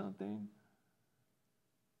or something?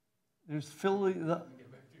 There's filial.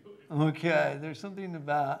 Okay, there's something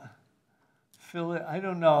about filial. I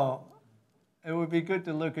don't know. It would be good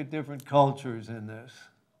to look at different cultures in this.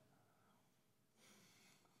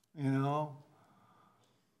 So.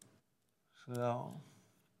 Well,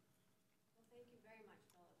 thank you very much,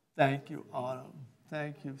 Philip. Thank you, Autumn.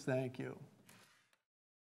 Thank you.